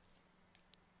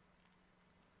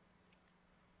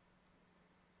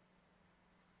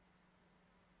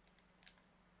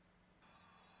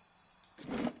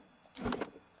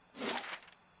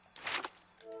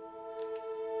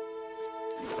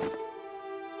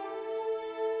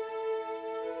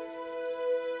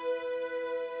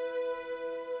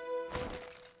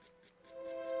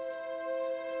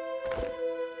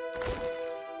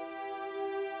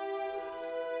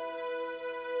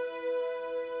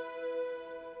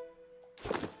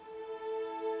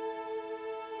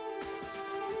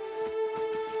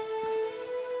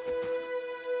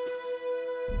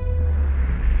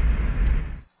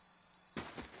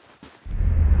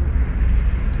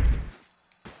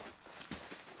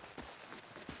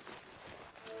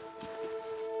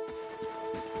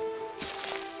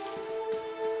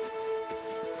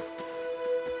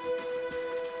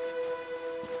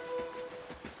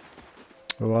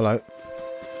 Oh, hello.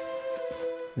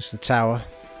 It's the tower.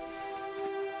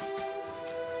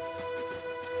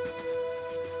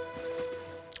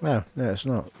 Oh, no, it's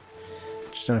not.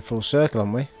 Just done a full circle,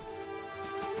 haven't we?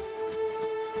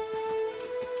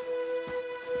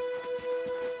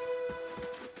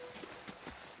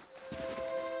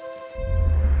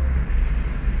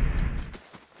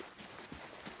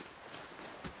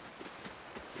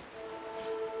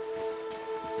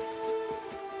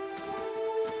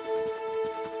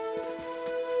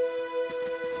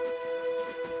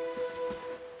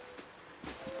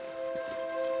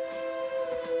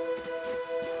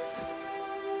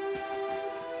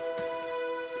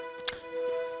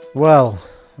 Well,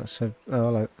 that's a... Oh,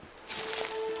 hello.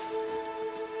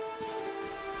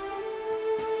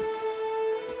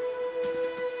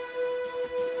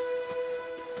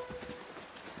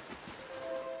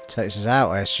 Takes us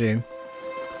out, I assume.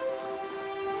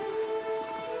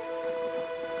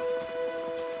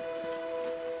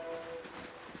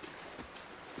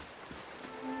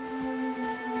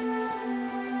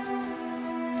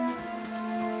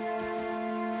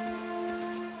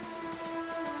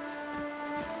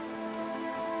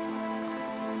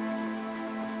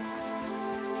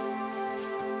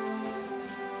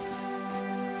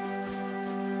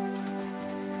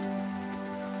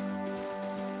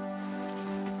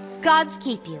 Gods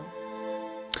keep you.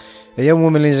 A young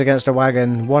woman leans against a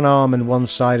wagon. One arm and one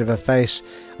side of her face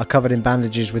are covered in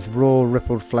bandages with raw,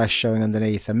 rippled flesh showing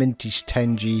underneath. A minty,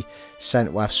 tangy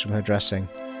scent wafts from her dressing.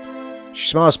 She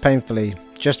smiles painfully.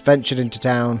 Just ventured into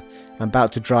town. I'm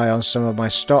about to dry on some of my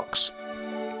stocks.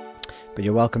 But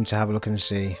you're welcome to have a look and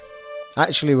see.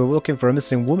 Actually, we're looking for a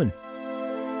missing woman.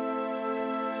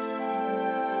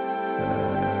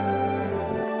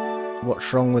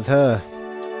 What's wrong with her?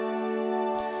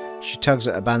 She tugs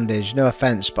at a bandage. No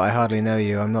offence, but I hardly know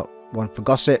you. I'm not one for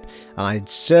gossip, and I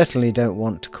certainly don't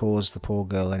want to cause the poor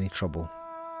girl any trouble.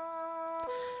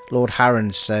 Lord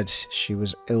Harrand said she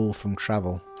was ill from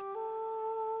travel.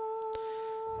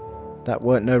 That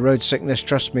weren't no road sickness,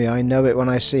 trust me. I know it when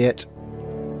I see it.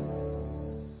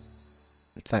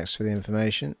 Thanks for the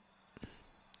information.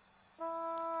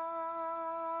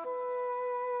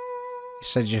 You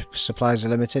said your supplies are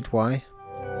limited. Why?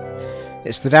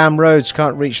 It's the damn roads.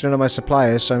 Can't reach none of my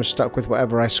suppliers, so I'm stuck with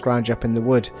whatever I scrounge up in the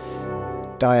wood.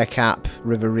 Dire cap,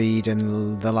 river reed,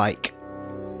 and the like.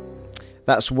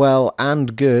 That's well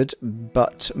and good,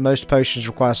 but most potions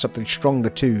require something stronger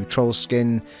too. Troll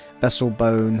skin, vessel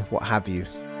bone, what have you.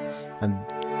 And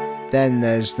then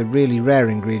there's the really rare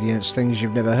ingredients, things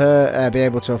you've never be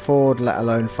able to afford, let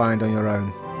alone find on your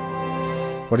own.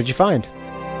 What did you find?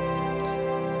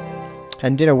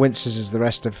 Hendina winces as the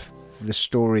rest of the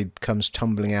story comes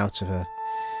tumbling out of her.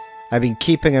 I've been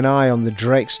keeping an eye on the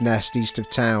Drake's Nest east of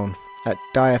town, at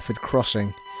Dyrford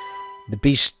Crossing. The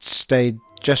beast stayed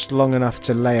just long enough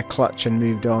to lay a clutch and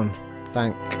moved on.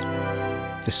 Thank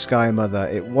the Sky Mother.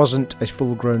 It wasn't a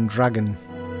full-grown dragon.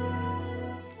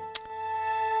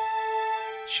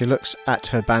 She looks at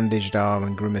her bandaged arm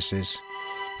and grimaces.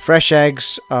 Fresh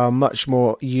eggs are much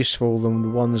more useful than the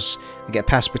ones that get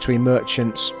passed between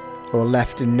merchants or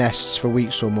left in nests for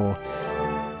weeks or more.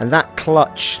 And that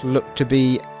clutch looked to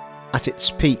be at its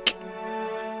peak.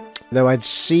 Though I'd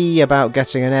see about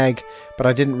getting an egg, but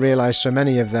I didn't realise so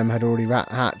many of them had already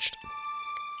hatched.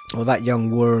 Or that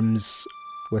young worms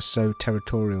were so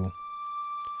territorial.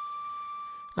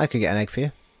 I could get an egg for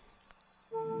you.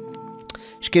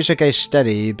 She keeps her gaze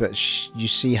steady, but you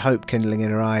see hope kindling in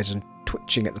her eyes and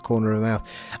twitching at the corner of her mouth.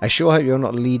 I sure hope you're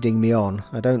not leading me on.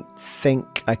 I don't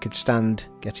think I could stand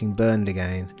getting burned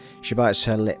again. She bites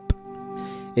her lip.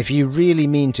 If you really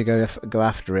mean to go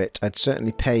after it, I'd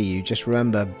certainly pay you. Just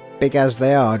remember, big as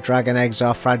they are, dragon eggs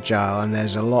are fragile, and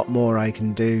there's a lot more I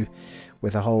can do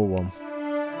with a whole one.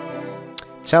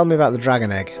 Tell me about the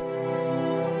dragon egg.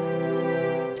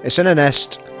 It's in a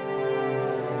nest.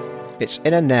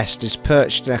 It's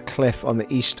perched in a cliff on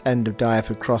the east end of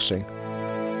Dyrford Crossing.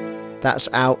 That's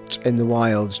out in the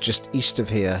wilds just east of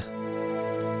here.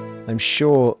 I'm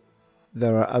sure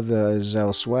there are others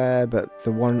elsewhere, but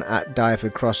the one at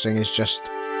Dyrford Crossing is just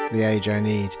the age I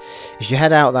need. If you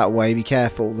head out that way, be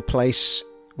careful. The place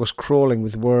was crawling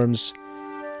with worms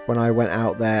when I went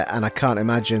out there, and I can't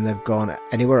imagine they've gone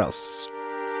anywhere else.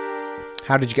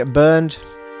 How did you get burned?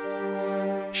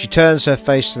 She turns her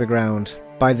face to the ground.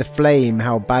 By the flame,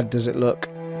 how bad does it look?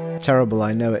 Terrible,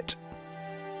 I know it.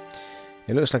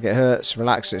 It looks like it hurts.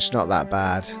 Relax, it's not that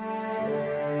bad.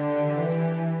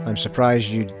 I'm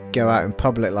surprised you'd go out in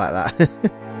public like that.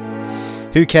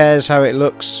 Who cares how it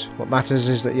looks? What matters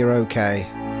is that you're okay.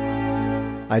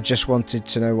 I just wanted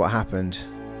to know what happened.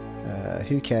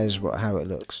 Who cares how it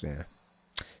looks? Yeah.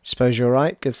 Suppose you're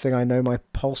right. Good thing I know my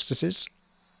poultices.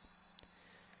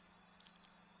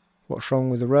 What's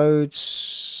wrong with the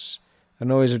roads? A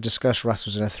noise of disgust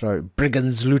rattles in her throat.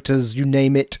 Brigands, looters, you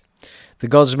name it. The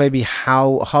gods may be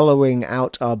hollowing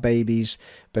out our babies,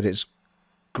 but it's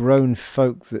grown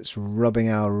folk that's rubbing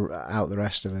out the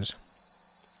rest of us.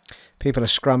 People are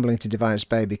scrambling to Deviance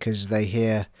Bay because they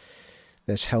hear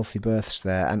there's healthy births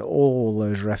there, and all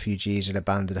those refugees in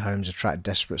abandoned homes attract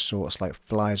desperate sorts like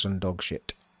flies on dog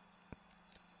shit.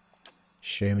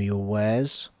 Show me your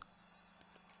wares.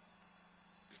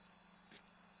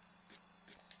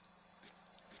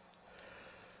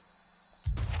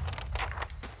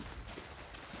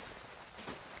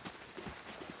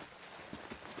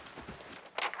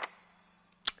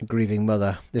 Grieving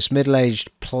mother. This middle-aged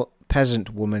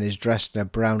peasant woman is dressed in a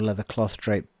brown leather cloth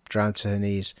draped down to her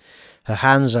knees. Her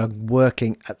hands are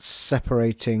working at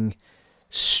separating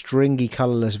stringy,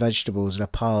 colourless vegetables in a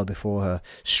pile before her,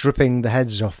 stripping the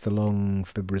heads off the long,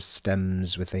 fibrous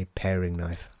stems with a paring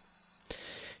knife.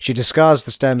 She discards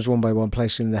the stems one by one,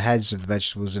 placing the heads of the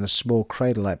vegetables in a small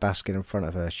cradle-like basket in front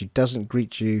of her. She doesn't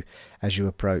greet you as you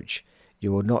approach.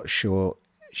 You're not sure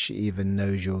she even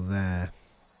knows you're there.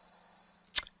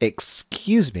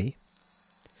 Excuse me?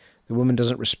 The woman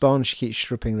doesn't respond. She keeps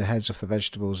stripping the heads off the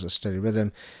vegetables at a steady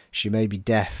rhythm. She may be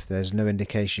deaf. There's no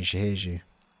indication she hears you.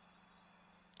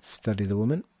 Study the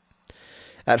woman.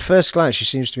 At first glance, she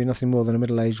seems to be nothing more than a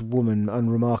middle-aged woman,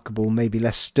 unremarkable, maybe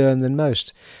less stern than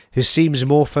most, who seems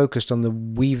more focused on the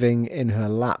weaving in her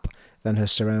lap than her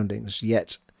surroundings.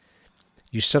 Yet,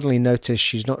 you suddenly notice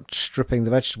she's not stripping the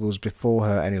vegetables before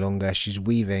her any longer. She's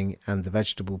weaving, and the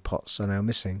vegetable pots are now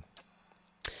missing.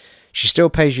 She still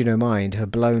pays you no mind, her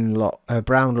brown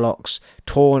locks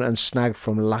torn and snagged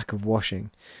from lack of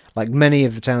washing. Like many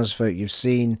of the townsfolk you've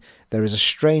seen, there is a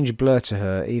strange blur to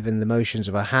her. Even the motions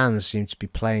of her hands seem to be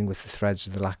playing with the threads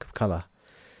of the lack of colour,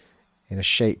 in a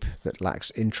shape that lacks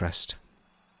interest.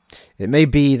 It may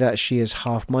be that she is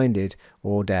half-minded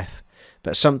or deaf,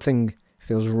 but something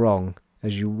feels wrong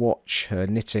as you watch her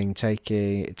knitting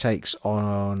takes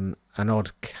on an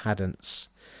odd cadence.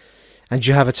 And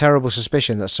you have a terrible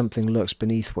suspicion that something lurks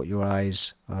beneath what your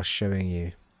eyes are showing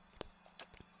you.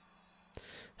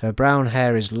 Her brown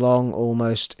hair is long,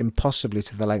 almost impossibly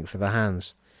to the length of her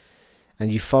hands,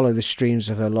 and you follow the streams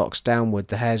of her locks downward.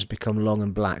 The hairs become long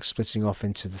and black, splitting off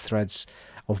into the threads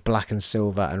of black and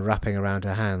silver and wrapping around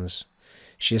her hands.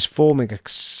 She is forming a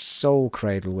soul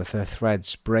cradle with her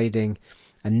threads, braiding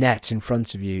a net in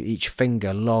front of you, each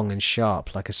finger long and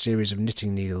sharp like a series of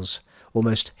knitting needles,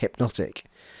 almost hypnotic.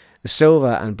 The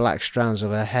silver and black strands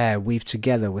of her hair weave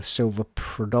together with silver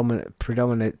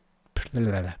predominating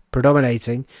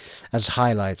as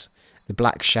highlight, the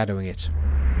black shadowing it.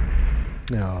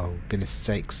 Oh, goodness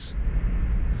sakes.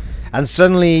 And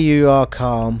suddenly you are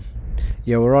calm.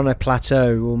 You are on a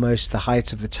plateau, almost the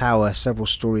height of the tower, several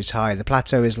stories high. The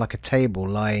plateau is like a table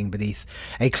lying beneath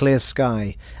a clear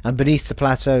sky, and beneath the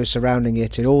plateau, surrounding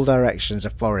it in all directions, a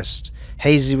forest,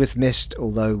 hazy with mist,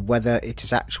 although whether it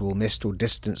is actual mist or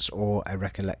distance or a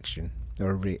recollection.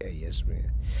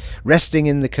 Resting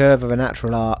in the curve of a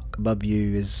natural arc above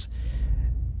you is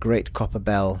great copper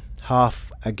bell,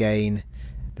 half again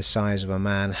the size of a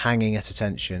man, hanging at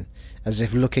attention, as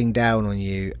if looking down on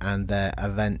you and their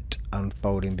event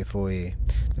unfolding before you.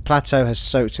 The plateau has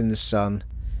soaked in the sun,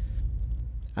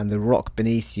 and the rock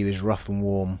beneath you is rough and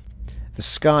warm. The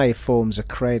sky forms a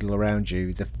cradle around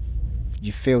you.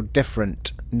 You feel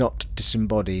different, not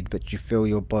disembodied, but you feel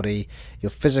your body, your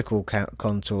physical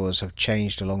contours have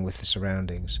changed along with the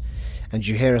surroundings. And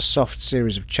you hear a soft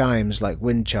series of chimes like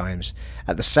wind chimes.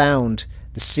 At the sound,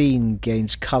 the scene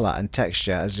gains colour and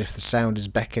texture, as if the sound is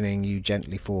beckoning you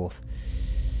gently forth,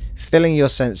 filling your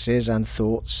senses and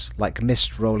thoughts like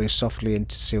mist rolling softly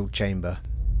into sealed chamber.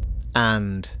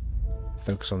 And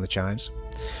focus on the chimes.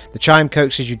 The chime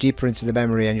coaxes you deeper into the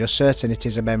memory, and you're certain it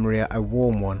is a memory, a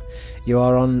warm one. You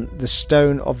are on the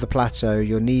stone of the plateau,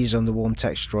 your knees on the warm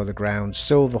texture of the ground,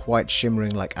 silver white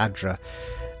shimmering like Adra.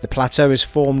 The plateau is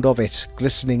formed of it,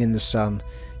 glistening in the sun.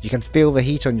 You can feel the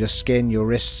heat on your skin, your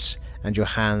wrists, and your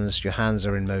hands. Your hands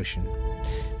are in motion,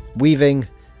 weaving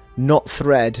not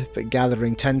thread, but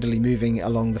gathering, tenderly moving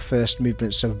along the first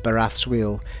movements of Barath's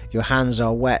wheel. Your hands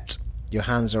are wet. Your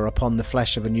hands are upon the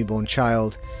flesh of a newborn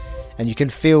child, and you can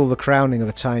feel the crowning of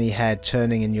a tiny head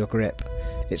turning in your grip,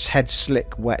 its head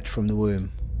slick wet from the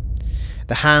womb.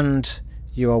 The hand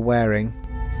you are wearing,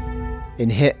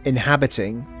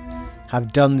 inhabiting,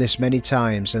 have done this many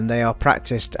times, and they are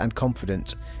practiced and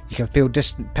confident. You can feel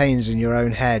distant pains in your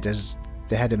own head as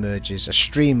the head emerges, a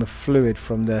stream of fluid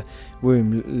from the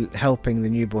womb helping the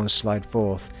newborn slide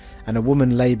forth, and a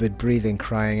woman laboured, breathing,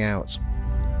 crying out.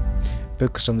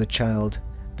 Focus on the child,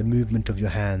 the movement of your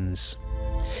hands.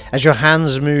 As your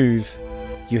hands move,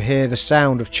 you hear the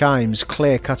sound of chimes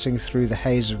clear cutting through the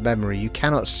haze of memory. You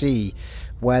cannot see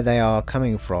where they are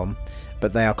coming from,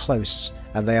 but they are close,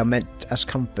 and they are meant as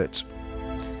comfort.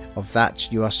 Of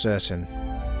that you are certain.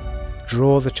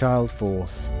 Draw the child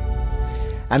forth,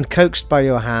 and coaxed by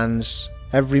your hands,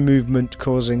 every movement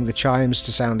causing the chimes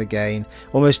to sound again,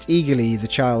 almost eagerly the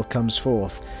child comes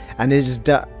forth, and as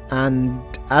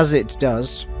it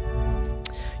does,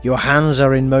 your hands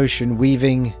are in motion,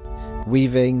 weaving,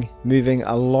 moving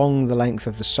along the length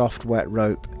of the soft, wet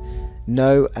rope.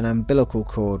 Know an umbilical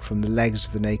cord from the legs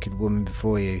of the naked woman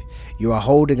before you. You are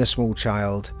holding a small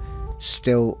child,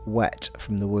 still wet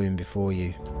from the womb before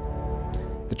you.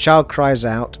 The child cries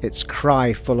out, its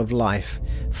cry full of life,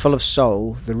 full of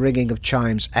soul, the ringing of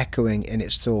chimes echoing in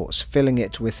its thoughts, filling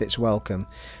it with its welcome.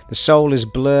 The soul is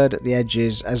blurred at the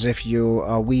edges, as if you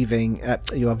are viewing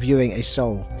a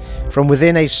soul. From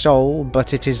within a soul,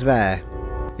 but it is there.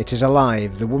 It is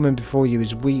alive. The woman before you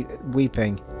is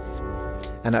weeping,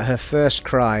 and at her first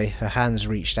cry, her hands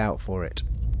reached out for it.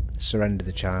 Surrender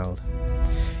the child.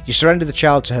 You surrender the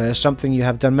child to her, something you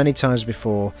have done many times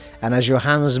before, and as your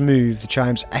hands move, the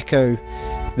chimes echo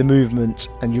the movement,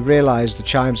 and you realise the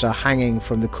chimes are hanging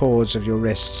from the cords of your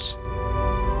wrists.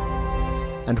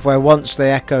 And where once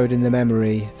they echoed in the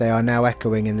memory, they are now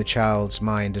echoing in the child's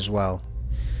mind as well.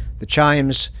 The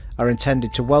chimes are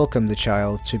intended to welcome the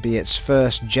child, to be its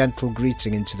first gentle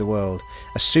greeting into the world,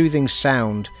 a soothing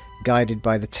sound guided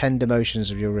by the tender motions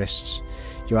of your wrists.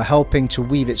 You are helping to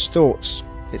weave its thoughts,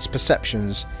 its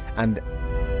perceptions, and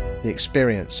the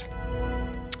experience.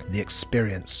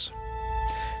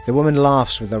 The woman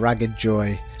laughs with a ragged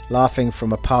joy, laughing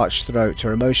from a parched throat.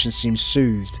 Her emotion seems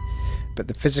soothed, but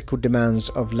the physical demands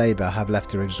of labour have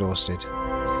left her exhausted.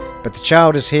 But the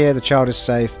child is here, the child is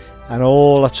safe, and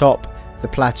all atop the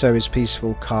plateau is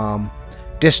peaceful, calm,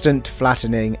 distant,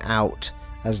 flattening out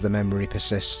as the memory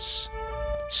persists.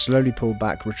 Slowly pull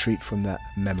back, retreat from that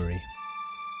memory.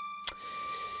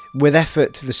 With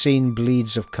effort, the scene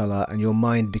bleeds of colour, and your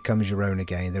mind becomes your own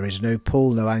again. There is no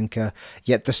pull, no anchor,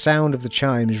 yet the sound of the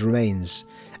chimes remains.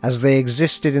 As they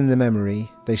existed in the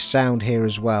memory, they sound here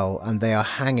as well, and they are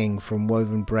hanging from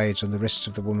woven braids on the wrists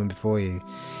of the woman before you.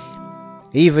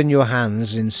 Even your head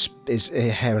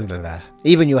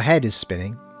is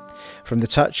spinning from the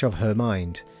touch of her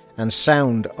mind, and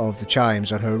sound of the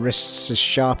chimes on her wrists is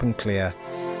sharp and clear,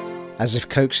 as if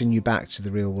coaxing you back to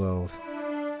the real world.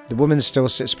 The woman still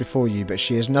sits before you, but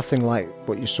she is nothing like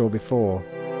what you saw before.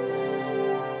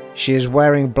 She is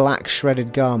wearing black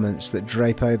shredded garments that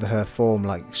drape over her form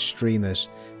like streamers.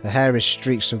 Her hair is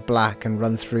streaks of black and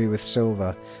run through with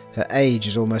silver. Her age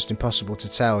is almost impossible to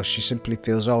tell. She simply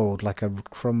feels old, like a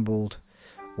crumbled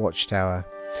watchtower.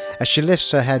 As she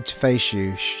lifts her head to face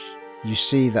you, you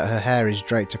see that her hair is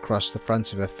draped across the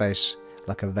front of her face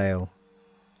like a veil.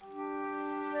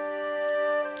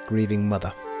 Grieving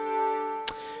mother.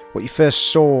 What you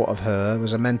first saw of her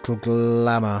was a mental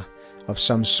glamour of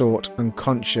some sort,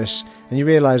 unconscious, and you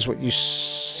realise what you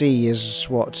see is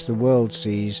what the world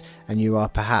sees, and you are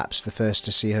perhaps the first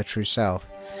to see her true self.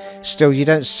 Still, you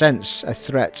don't sense a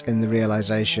threat in the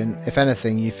realisation. If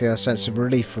anything, you feel a sense of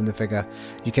relief from the figure.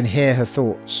 You can hear her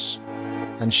thoughts,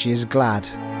 and she is glad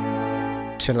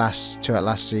to at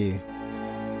last see you.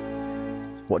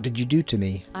 What did you do to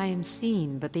me? I am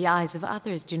seen, but the eyes of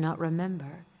others do not remember.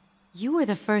 You were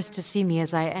the first to see me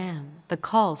as I am, the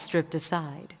call stripped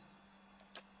aside.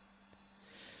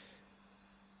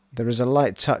 There is a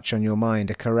light touch on your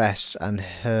mind, a caress, and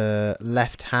her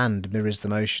left hand mirrors the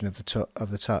motion of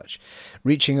the touch,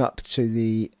 reaching up to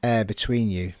the air between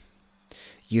you.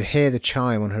 You hear the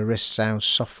chime on her wrist sound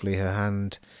softly. Her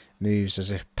hand moves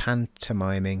as if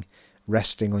pantomiming,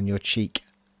 resting on your cheek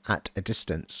at a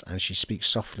distance, and she speaks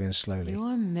softly and slowly.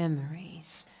 Your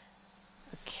memories.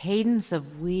 A cadence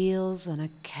of wheels on a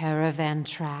caravan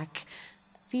track.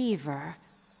 Fever.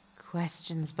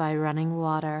 Questions by running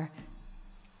water.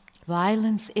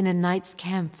 Violence in a night's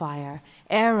campfire.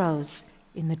 Arrows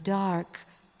in the dark.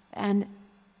 And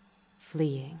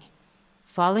fleeing.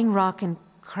 Falling rock and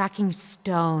cracking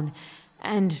stone.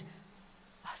 And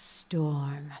a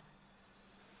storm.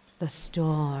 The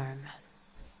storm.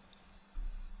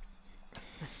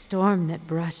 The storm that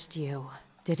brushed you.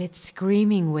 Did its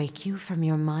screaming wake you from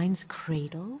your mind's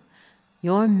cradle?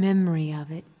 Your memory of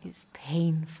it is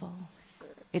painful.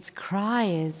 Its cry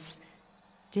is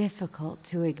difficult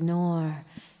to ignore.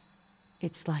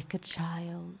 It's like a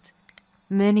child.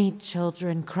 Many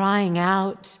children crying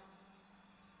out.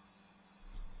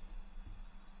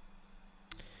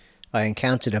 I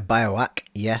encountered a bioac,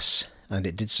 yes, and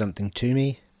it did something to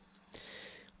me.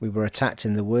 We were attacked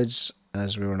in the woods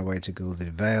as we were on our way to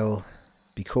Gul'dan Vale.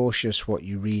 Be cautious what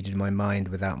you read in my mind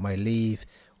without my leave.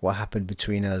 What happened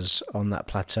between us on that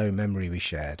plateau memory we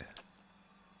shared.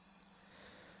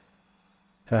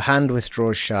 Her hand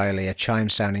withdraws shyly, a chime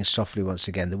sounding softly once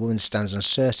again. The woman stands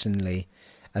uncertainly,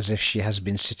 as if she has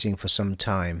been sitting for some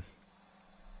time,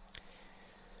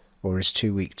 or is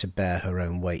too weak to bear her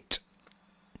own weight.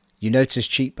 You notice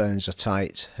cheekbones are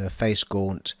tight, her face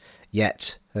gaunt,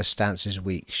 yet her stance is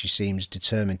weak. She seems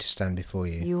determined to stand before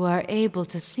you. You are able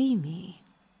to see me.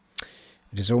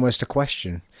 It is almost a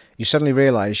question. You suddenly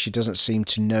realise she doesn't seem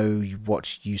to know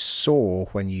what you saw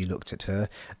when you looked at her,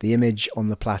 the image on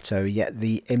the plateau, yet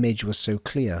the image was so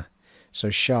clear, so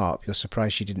sharp, you're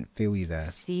surprised she didn't feel you there.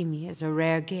 See me as a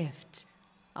rare gift,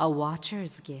 a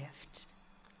watcher's gift.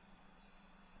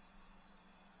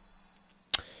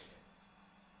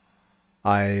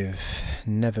 I've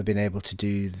never been able to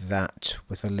do that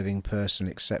with a living person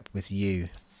except with you.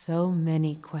 So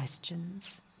many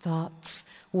questions, thoughts,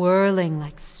 whirling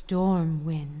like storm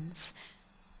winds.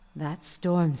 That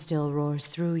storm still roars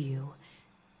through you,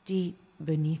 deep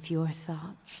beneath your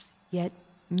thoughts, yet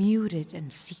muted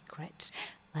and secret,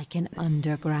 like an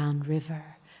underground river.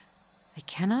 I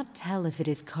cannot tell if it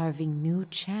is carving new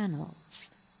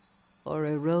channels, or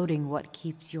eroding what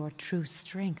keeps your true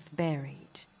strength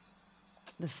buried.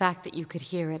 The fact that you could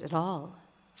hear it at all,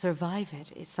 survive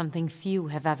it, is something few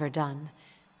have ever done.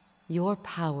 Your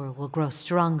power will grow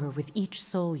stronger with each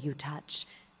soul you touch,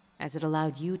 as it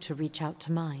allowed you to reach out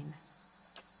to mine.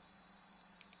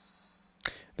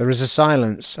 There is a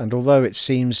silence, and although it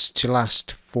seems to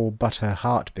last for but a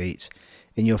heartbeat,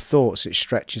 in your thoughts it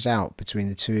stretches out between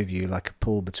the two of you like a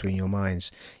pull between your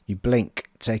minds. You blink,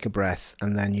 take a breath,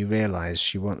 and then you realise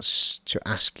she wants to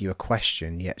ask you a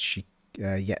question, yet she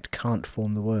can't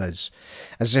form the words,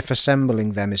 as if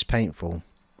assembling them is painful,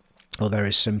 or there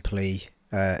simply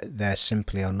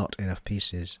are not enough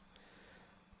pieces.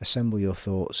 Assemble your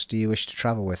thoughts. Do you wish to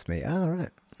travel with me? Ah,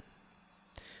 right.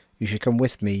 You should come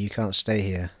with me. You can't stay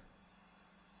here.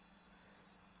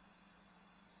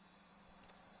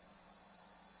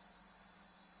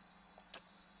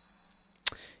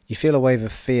 You feel a wave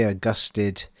of fear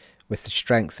gusted with the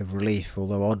strength of relief,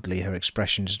 although oddly her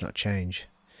expression does not change.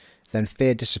 Then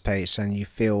fear dissipates and you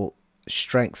feel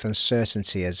strength and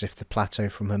certainty, as if the plateau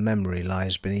from her memory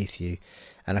lies beneath you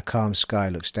and a calm sky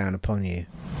looks down upon you.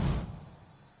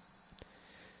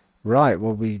 Right,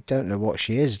 well, we don't know what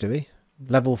she is, do we?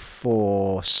 Level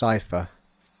 4 cipher.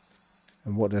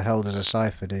 And what the hell does a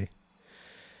cipher do?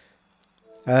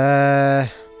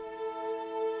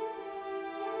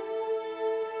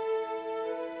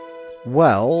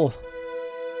 Well,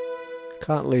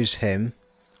 can't lose him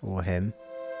or him.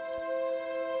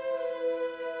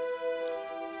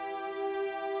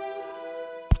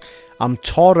 I'm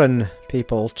Torren,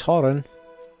 people, Torren.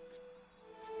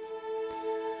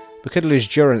 We could lose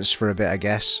Durance for a bit, I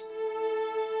guess.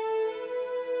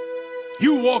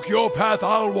 You walk your path,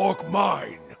 I'll walk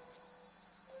mine.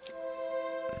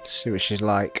 Let's see what she's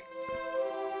like.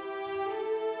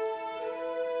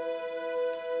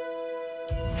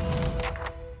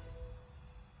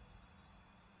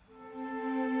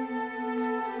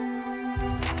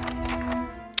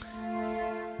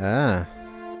 Ah,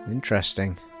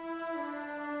 interesting.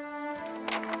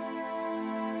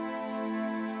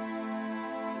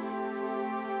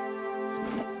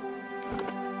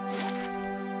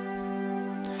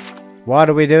 What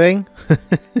are we doing?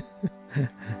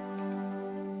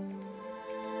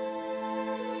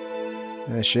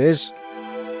 There she is.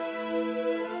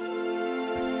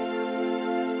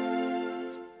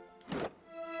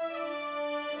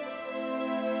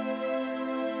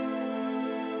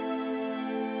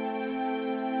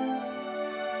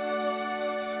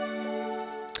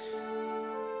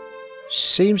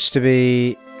 Seems to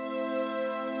be...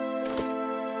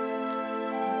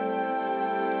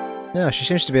 Yeah, she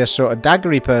seems to be a sort of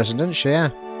daggery person, doesn't she? Yeah.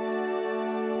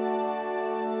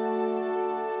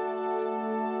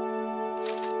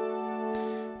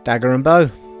 Dagger and bow.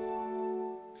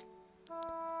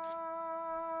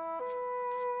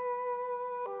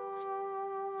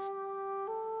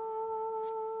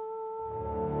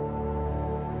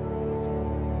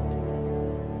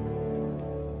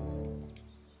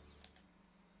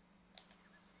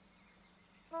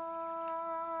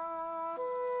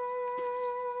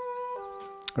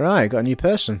 Right, got a new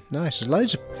person. Nice. There's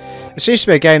loads of... It seems to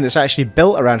be a game that's actually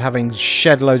built around having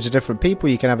shed loads of different people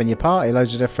you can have in your party.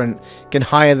 Loads of different... You can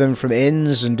hire them from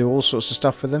inns and do all sorts of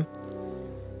stuff with them.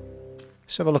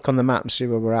 Let's have a look on the map and see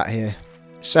where we're at here.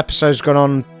 This episode's gone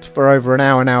on for over an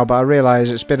hour now, but I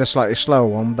realise it's been a slightly slower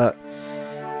one, but...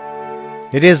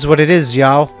 It is what it is,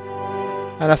 y'all.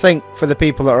 And I think for the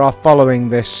people that are following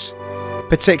this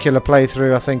particular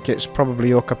playthrough, I think it's probably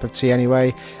your cup of tea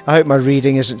anyway. I hope my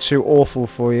reading isn't too awful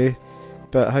for you,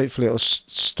 but hopefully it'll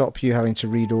stop you having to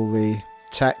read all the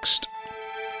text.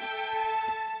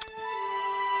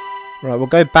 Right, we'll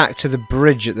go back to the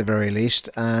bridge at the very least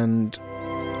and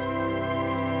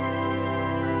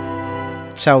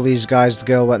tell these guys the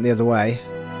girl went the other way.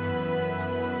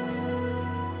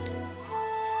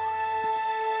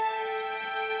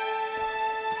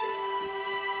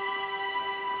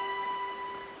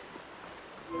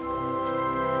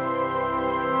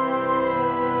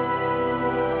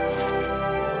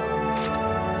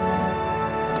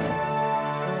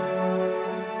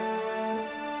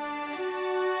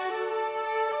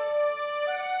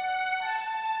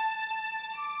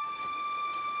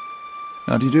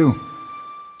 How do you do?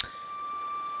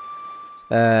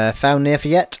 Found near for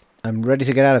yet? I'm ready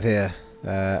to get out of here.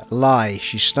 Lie.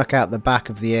 She snuck out the back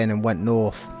of the inn and went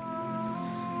north.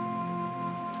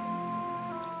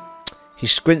 He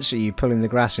squints at you, pulling the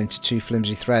grass into two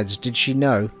flimsy threads. Did she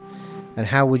know? And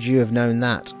how would you have known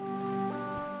that?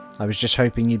 I was just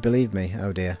hoping you'd believe me.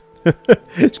 Oh dear.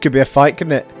 This could be a fight,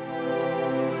 couldn't it?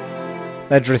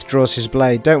 Ledrith draws his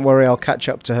blade. Don't worry, I'll catch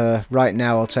up to her. Right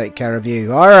now, I'll take care of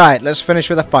you. Alright, let's finish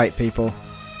with a fight, people.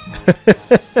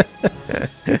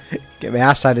 Get my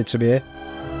ass handed to me here.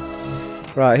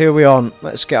 Right, who are we on?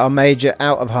 Let's get our major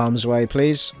out of harm's way,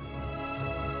 please.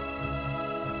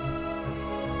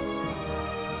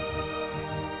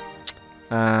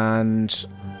 And...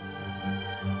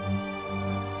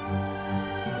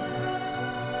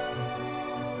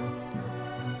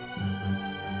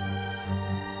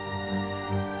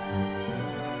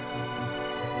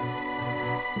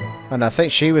 and I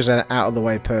think she was an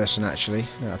out-of-the-way person, actually,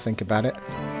 now I think about it.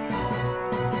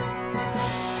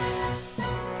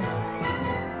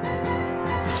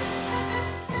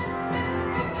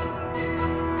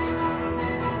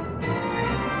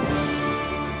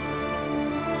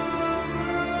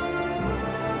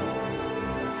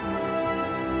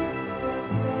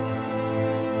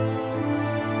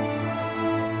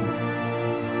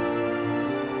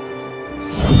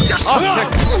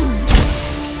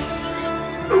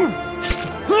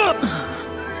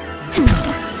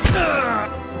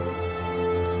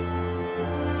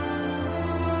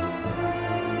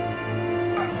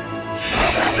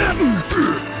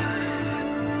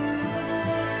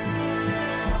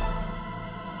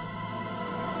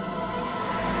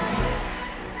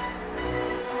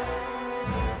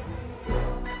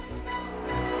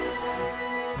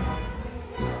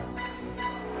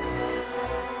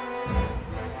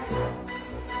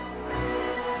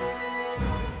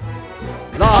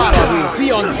 Lara will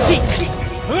be on seek.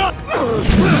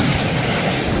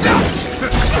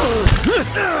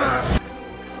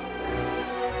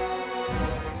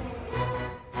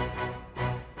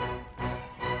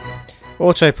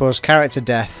 Autopause, character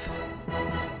death.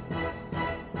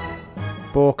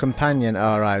 Boar companion.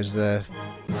 Oh, right, it was the...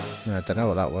 No, I don't know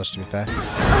what that was, to be fair.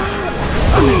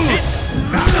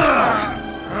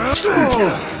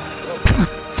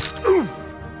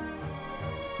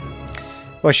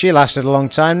 Well, she lasted a long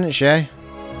time, didn't she?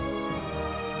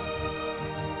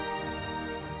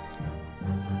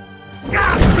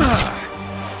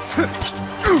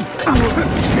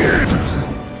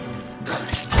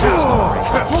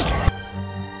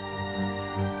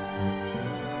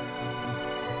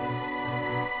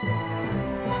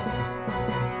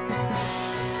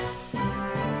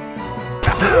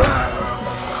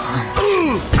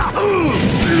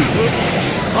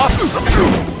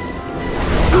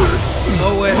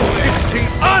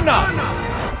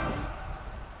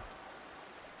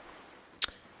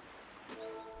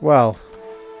 Well,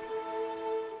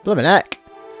 blimmin' heck.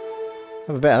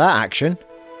 Have a bit of that action.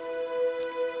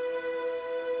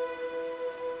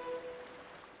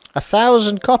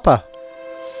 1,000 copper.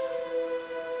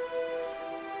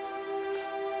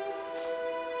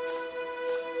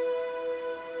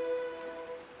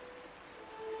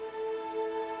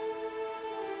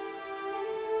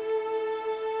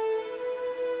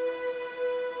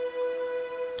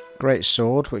 Great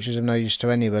sword, which is of no use to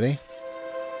anybody.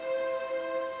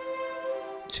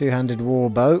 Two-handed war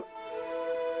bow.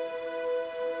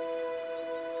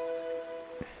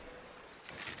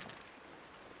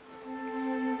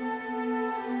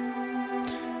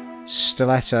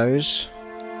 Stilettos.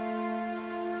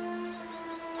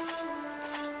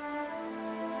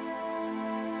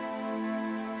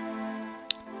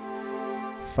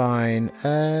 Fine.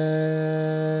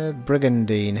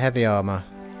 Brigandine, heavy armor.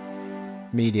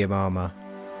 Medium armor.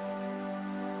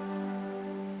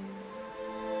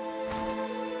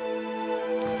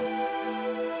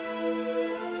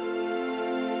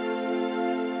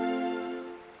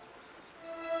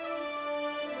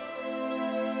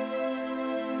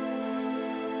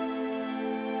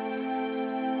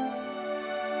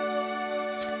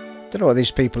 Don't know what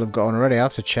these people have got on already. I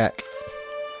have to check.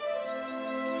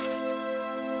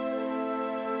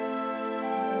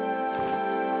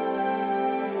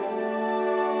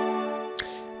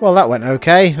 Well, that went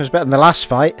okay. It was better than the last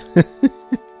fight.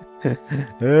 I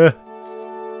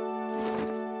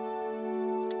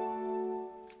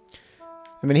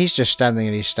mean, he's just standing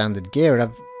in his standard gear.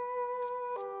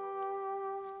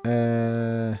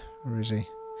 And where is he?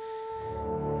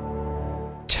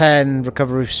 10,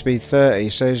 recovery speed 30,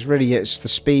 so it's the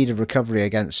speed of recovery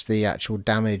against the actual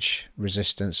damage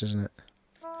resistance, isn't it?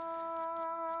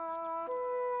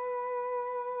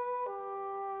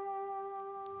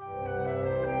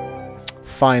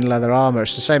 Fine leather armour,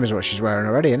 it's the same as what she's wearing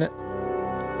already, isn't it?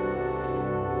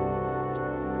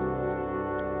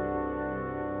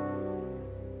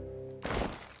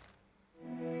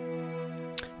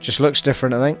 Just looks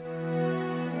different, I think.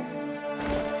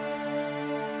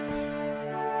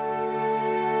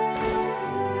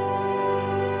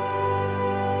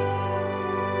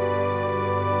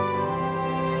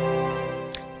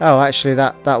 Oh, actually,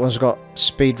 that one's got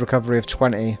speed recovery of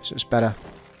 20, so it's better.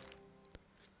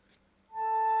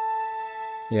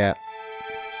 Yeah.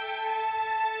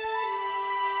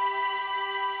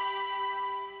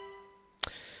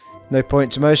 No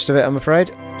point to most of it, I'm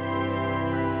afraid.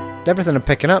 Everything I'm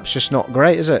picking up's just not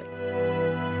great, is it?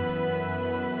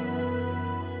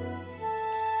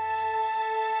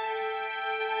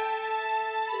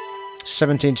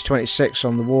 $17 to 26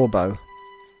 on the warbow,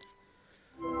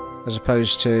 as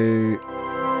opposed to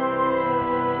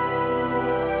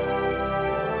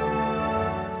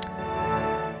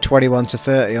 $21 to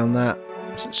 30 on that.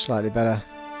 So it's slightly better.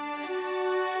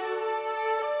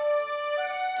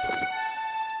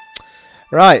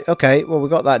 Right, okay, well we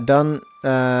got that done.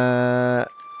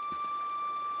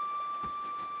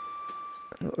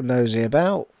 Little nosy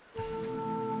about.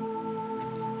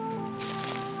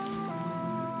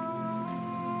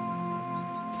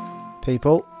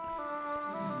 People.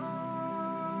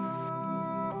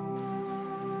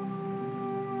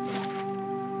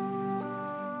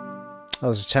 Oh,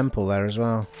 there's a temple there as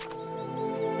well.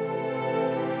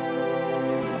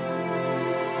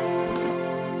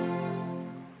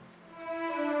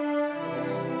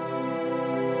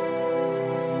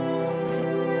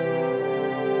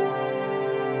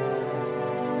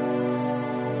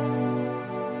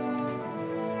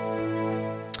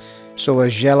 It's all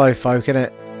those yellow folk,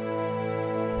 innit?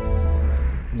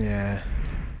 Yeah.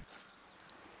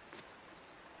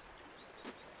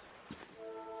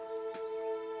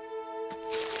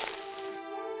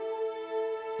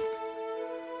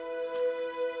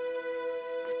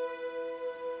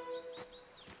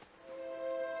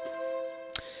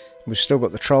 We've still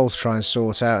got the troll to try and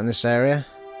sort out in this area.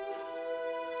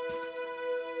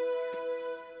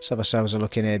 Let's have ourselves a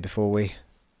look in here before we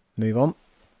move on.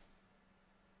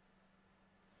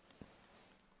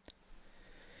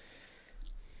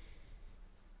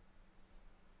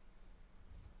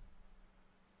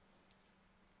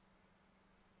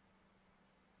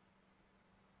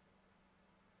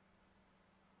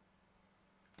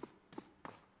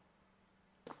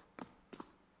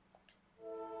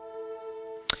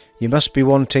 You must be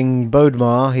wanting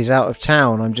Bodmar. He's out of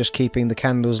town. I'm just keeping the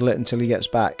candles lit until he gets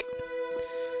back.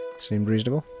 Seemed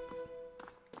reasonable.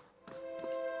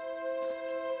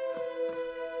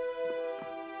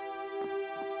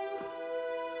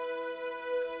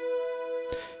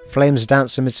 Flames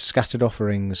dance amidst scattered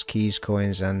offerings, keys,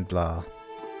 coins, and blah.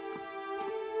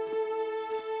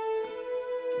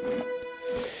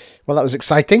 Well, that was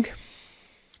exciting.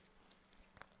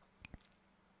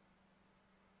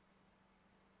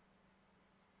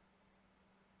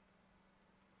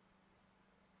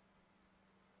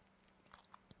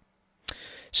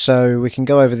 So we can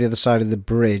go over the other side of the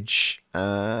bridge.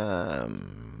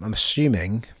 I'm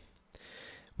assuming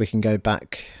we can go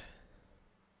back.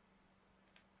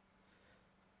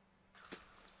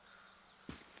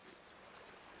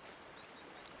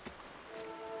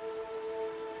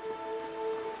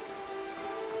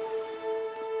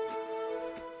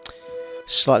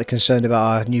 Slightly concerned about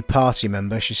our new party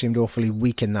member. She seemed awfully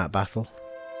weak in that battle.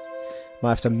 Might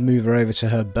have to move her over to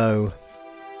her bow.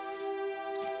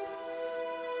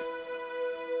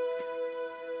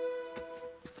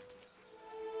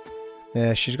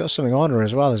 Yeah, she's got something on her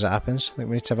as well, as it happens. I think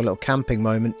we need to have a little camping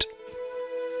moment.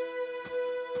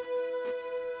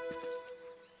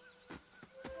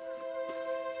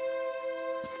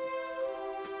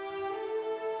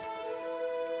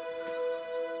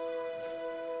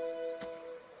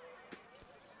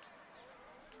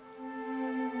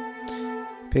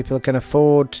 People who can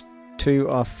afford to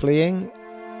are fleeing.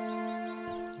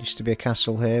 Used to be a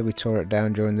castle here. We tore it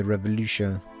down during the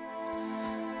revolution.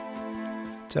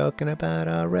 Talking about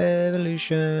our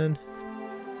revolution.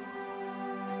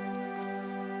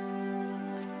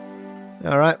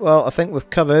 Alright, well, I think we've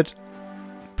covered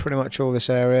pretty much all this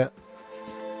area.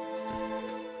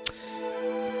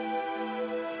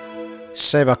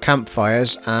 Save our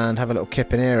campfires and have a little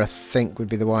kip in here, I think would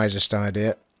be the wisest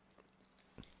idea.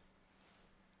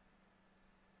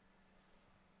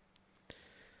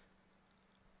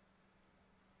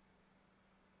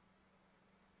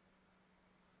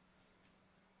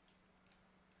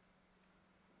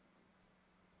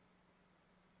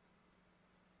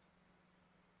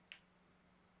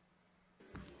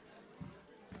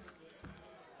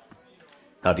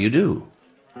 How do you do?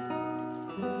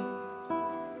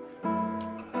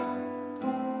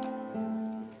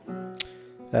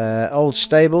 Old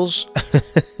stables.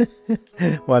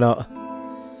 Why not?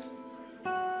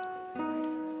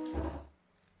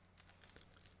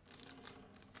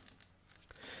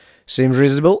 Seems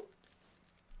reasonable.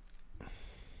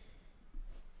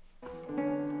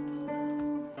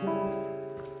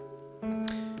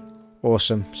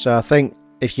 Awesome. So I think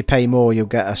if you pay more, you'll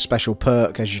get a special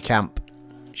perk as you camp,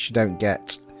 which you don't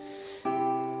get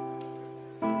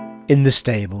in the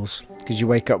stables, because you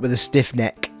wake up with a stiff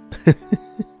neck.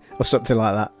 Or something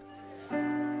like that.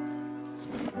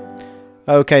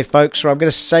 Okay, folks, so I'm going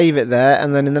to save it there,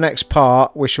 and then in the next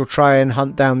part, we shall try and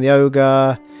hunt down the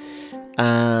ogre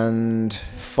and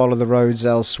follow the roads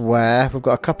elsewhere. We've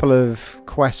got a couple of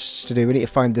quests to do. We need to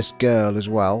find this girl as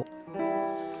well.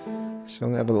 So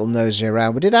I'm going to have a little nosy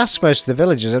around. We did ask most of the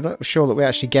villagers. I'm not sure that we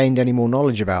actually gained any more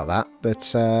knowledge about that,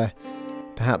 but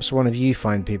perhaps one of you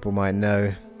fine people might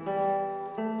know.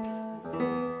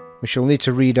 We shall need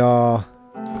to read our...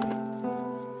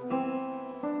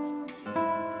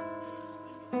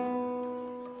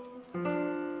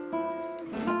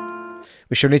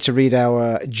 We shall need to read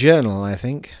our journal, I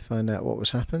think. Find out what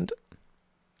was happened.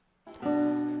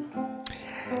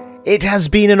 It has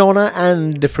been an honour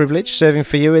and a privilege serving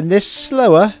for you in this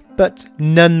slower, but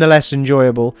nonetheless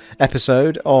enjoyable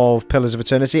episode of Pillars of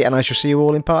Eternity, and I shall see you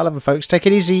all in part 11, folks. Take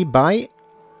it easy. Bye.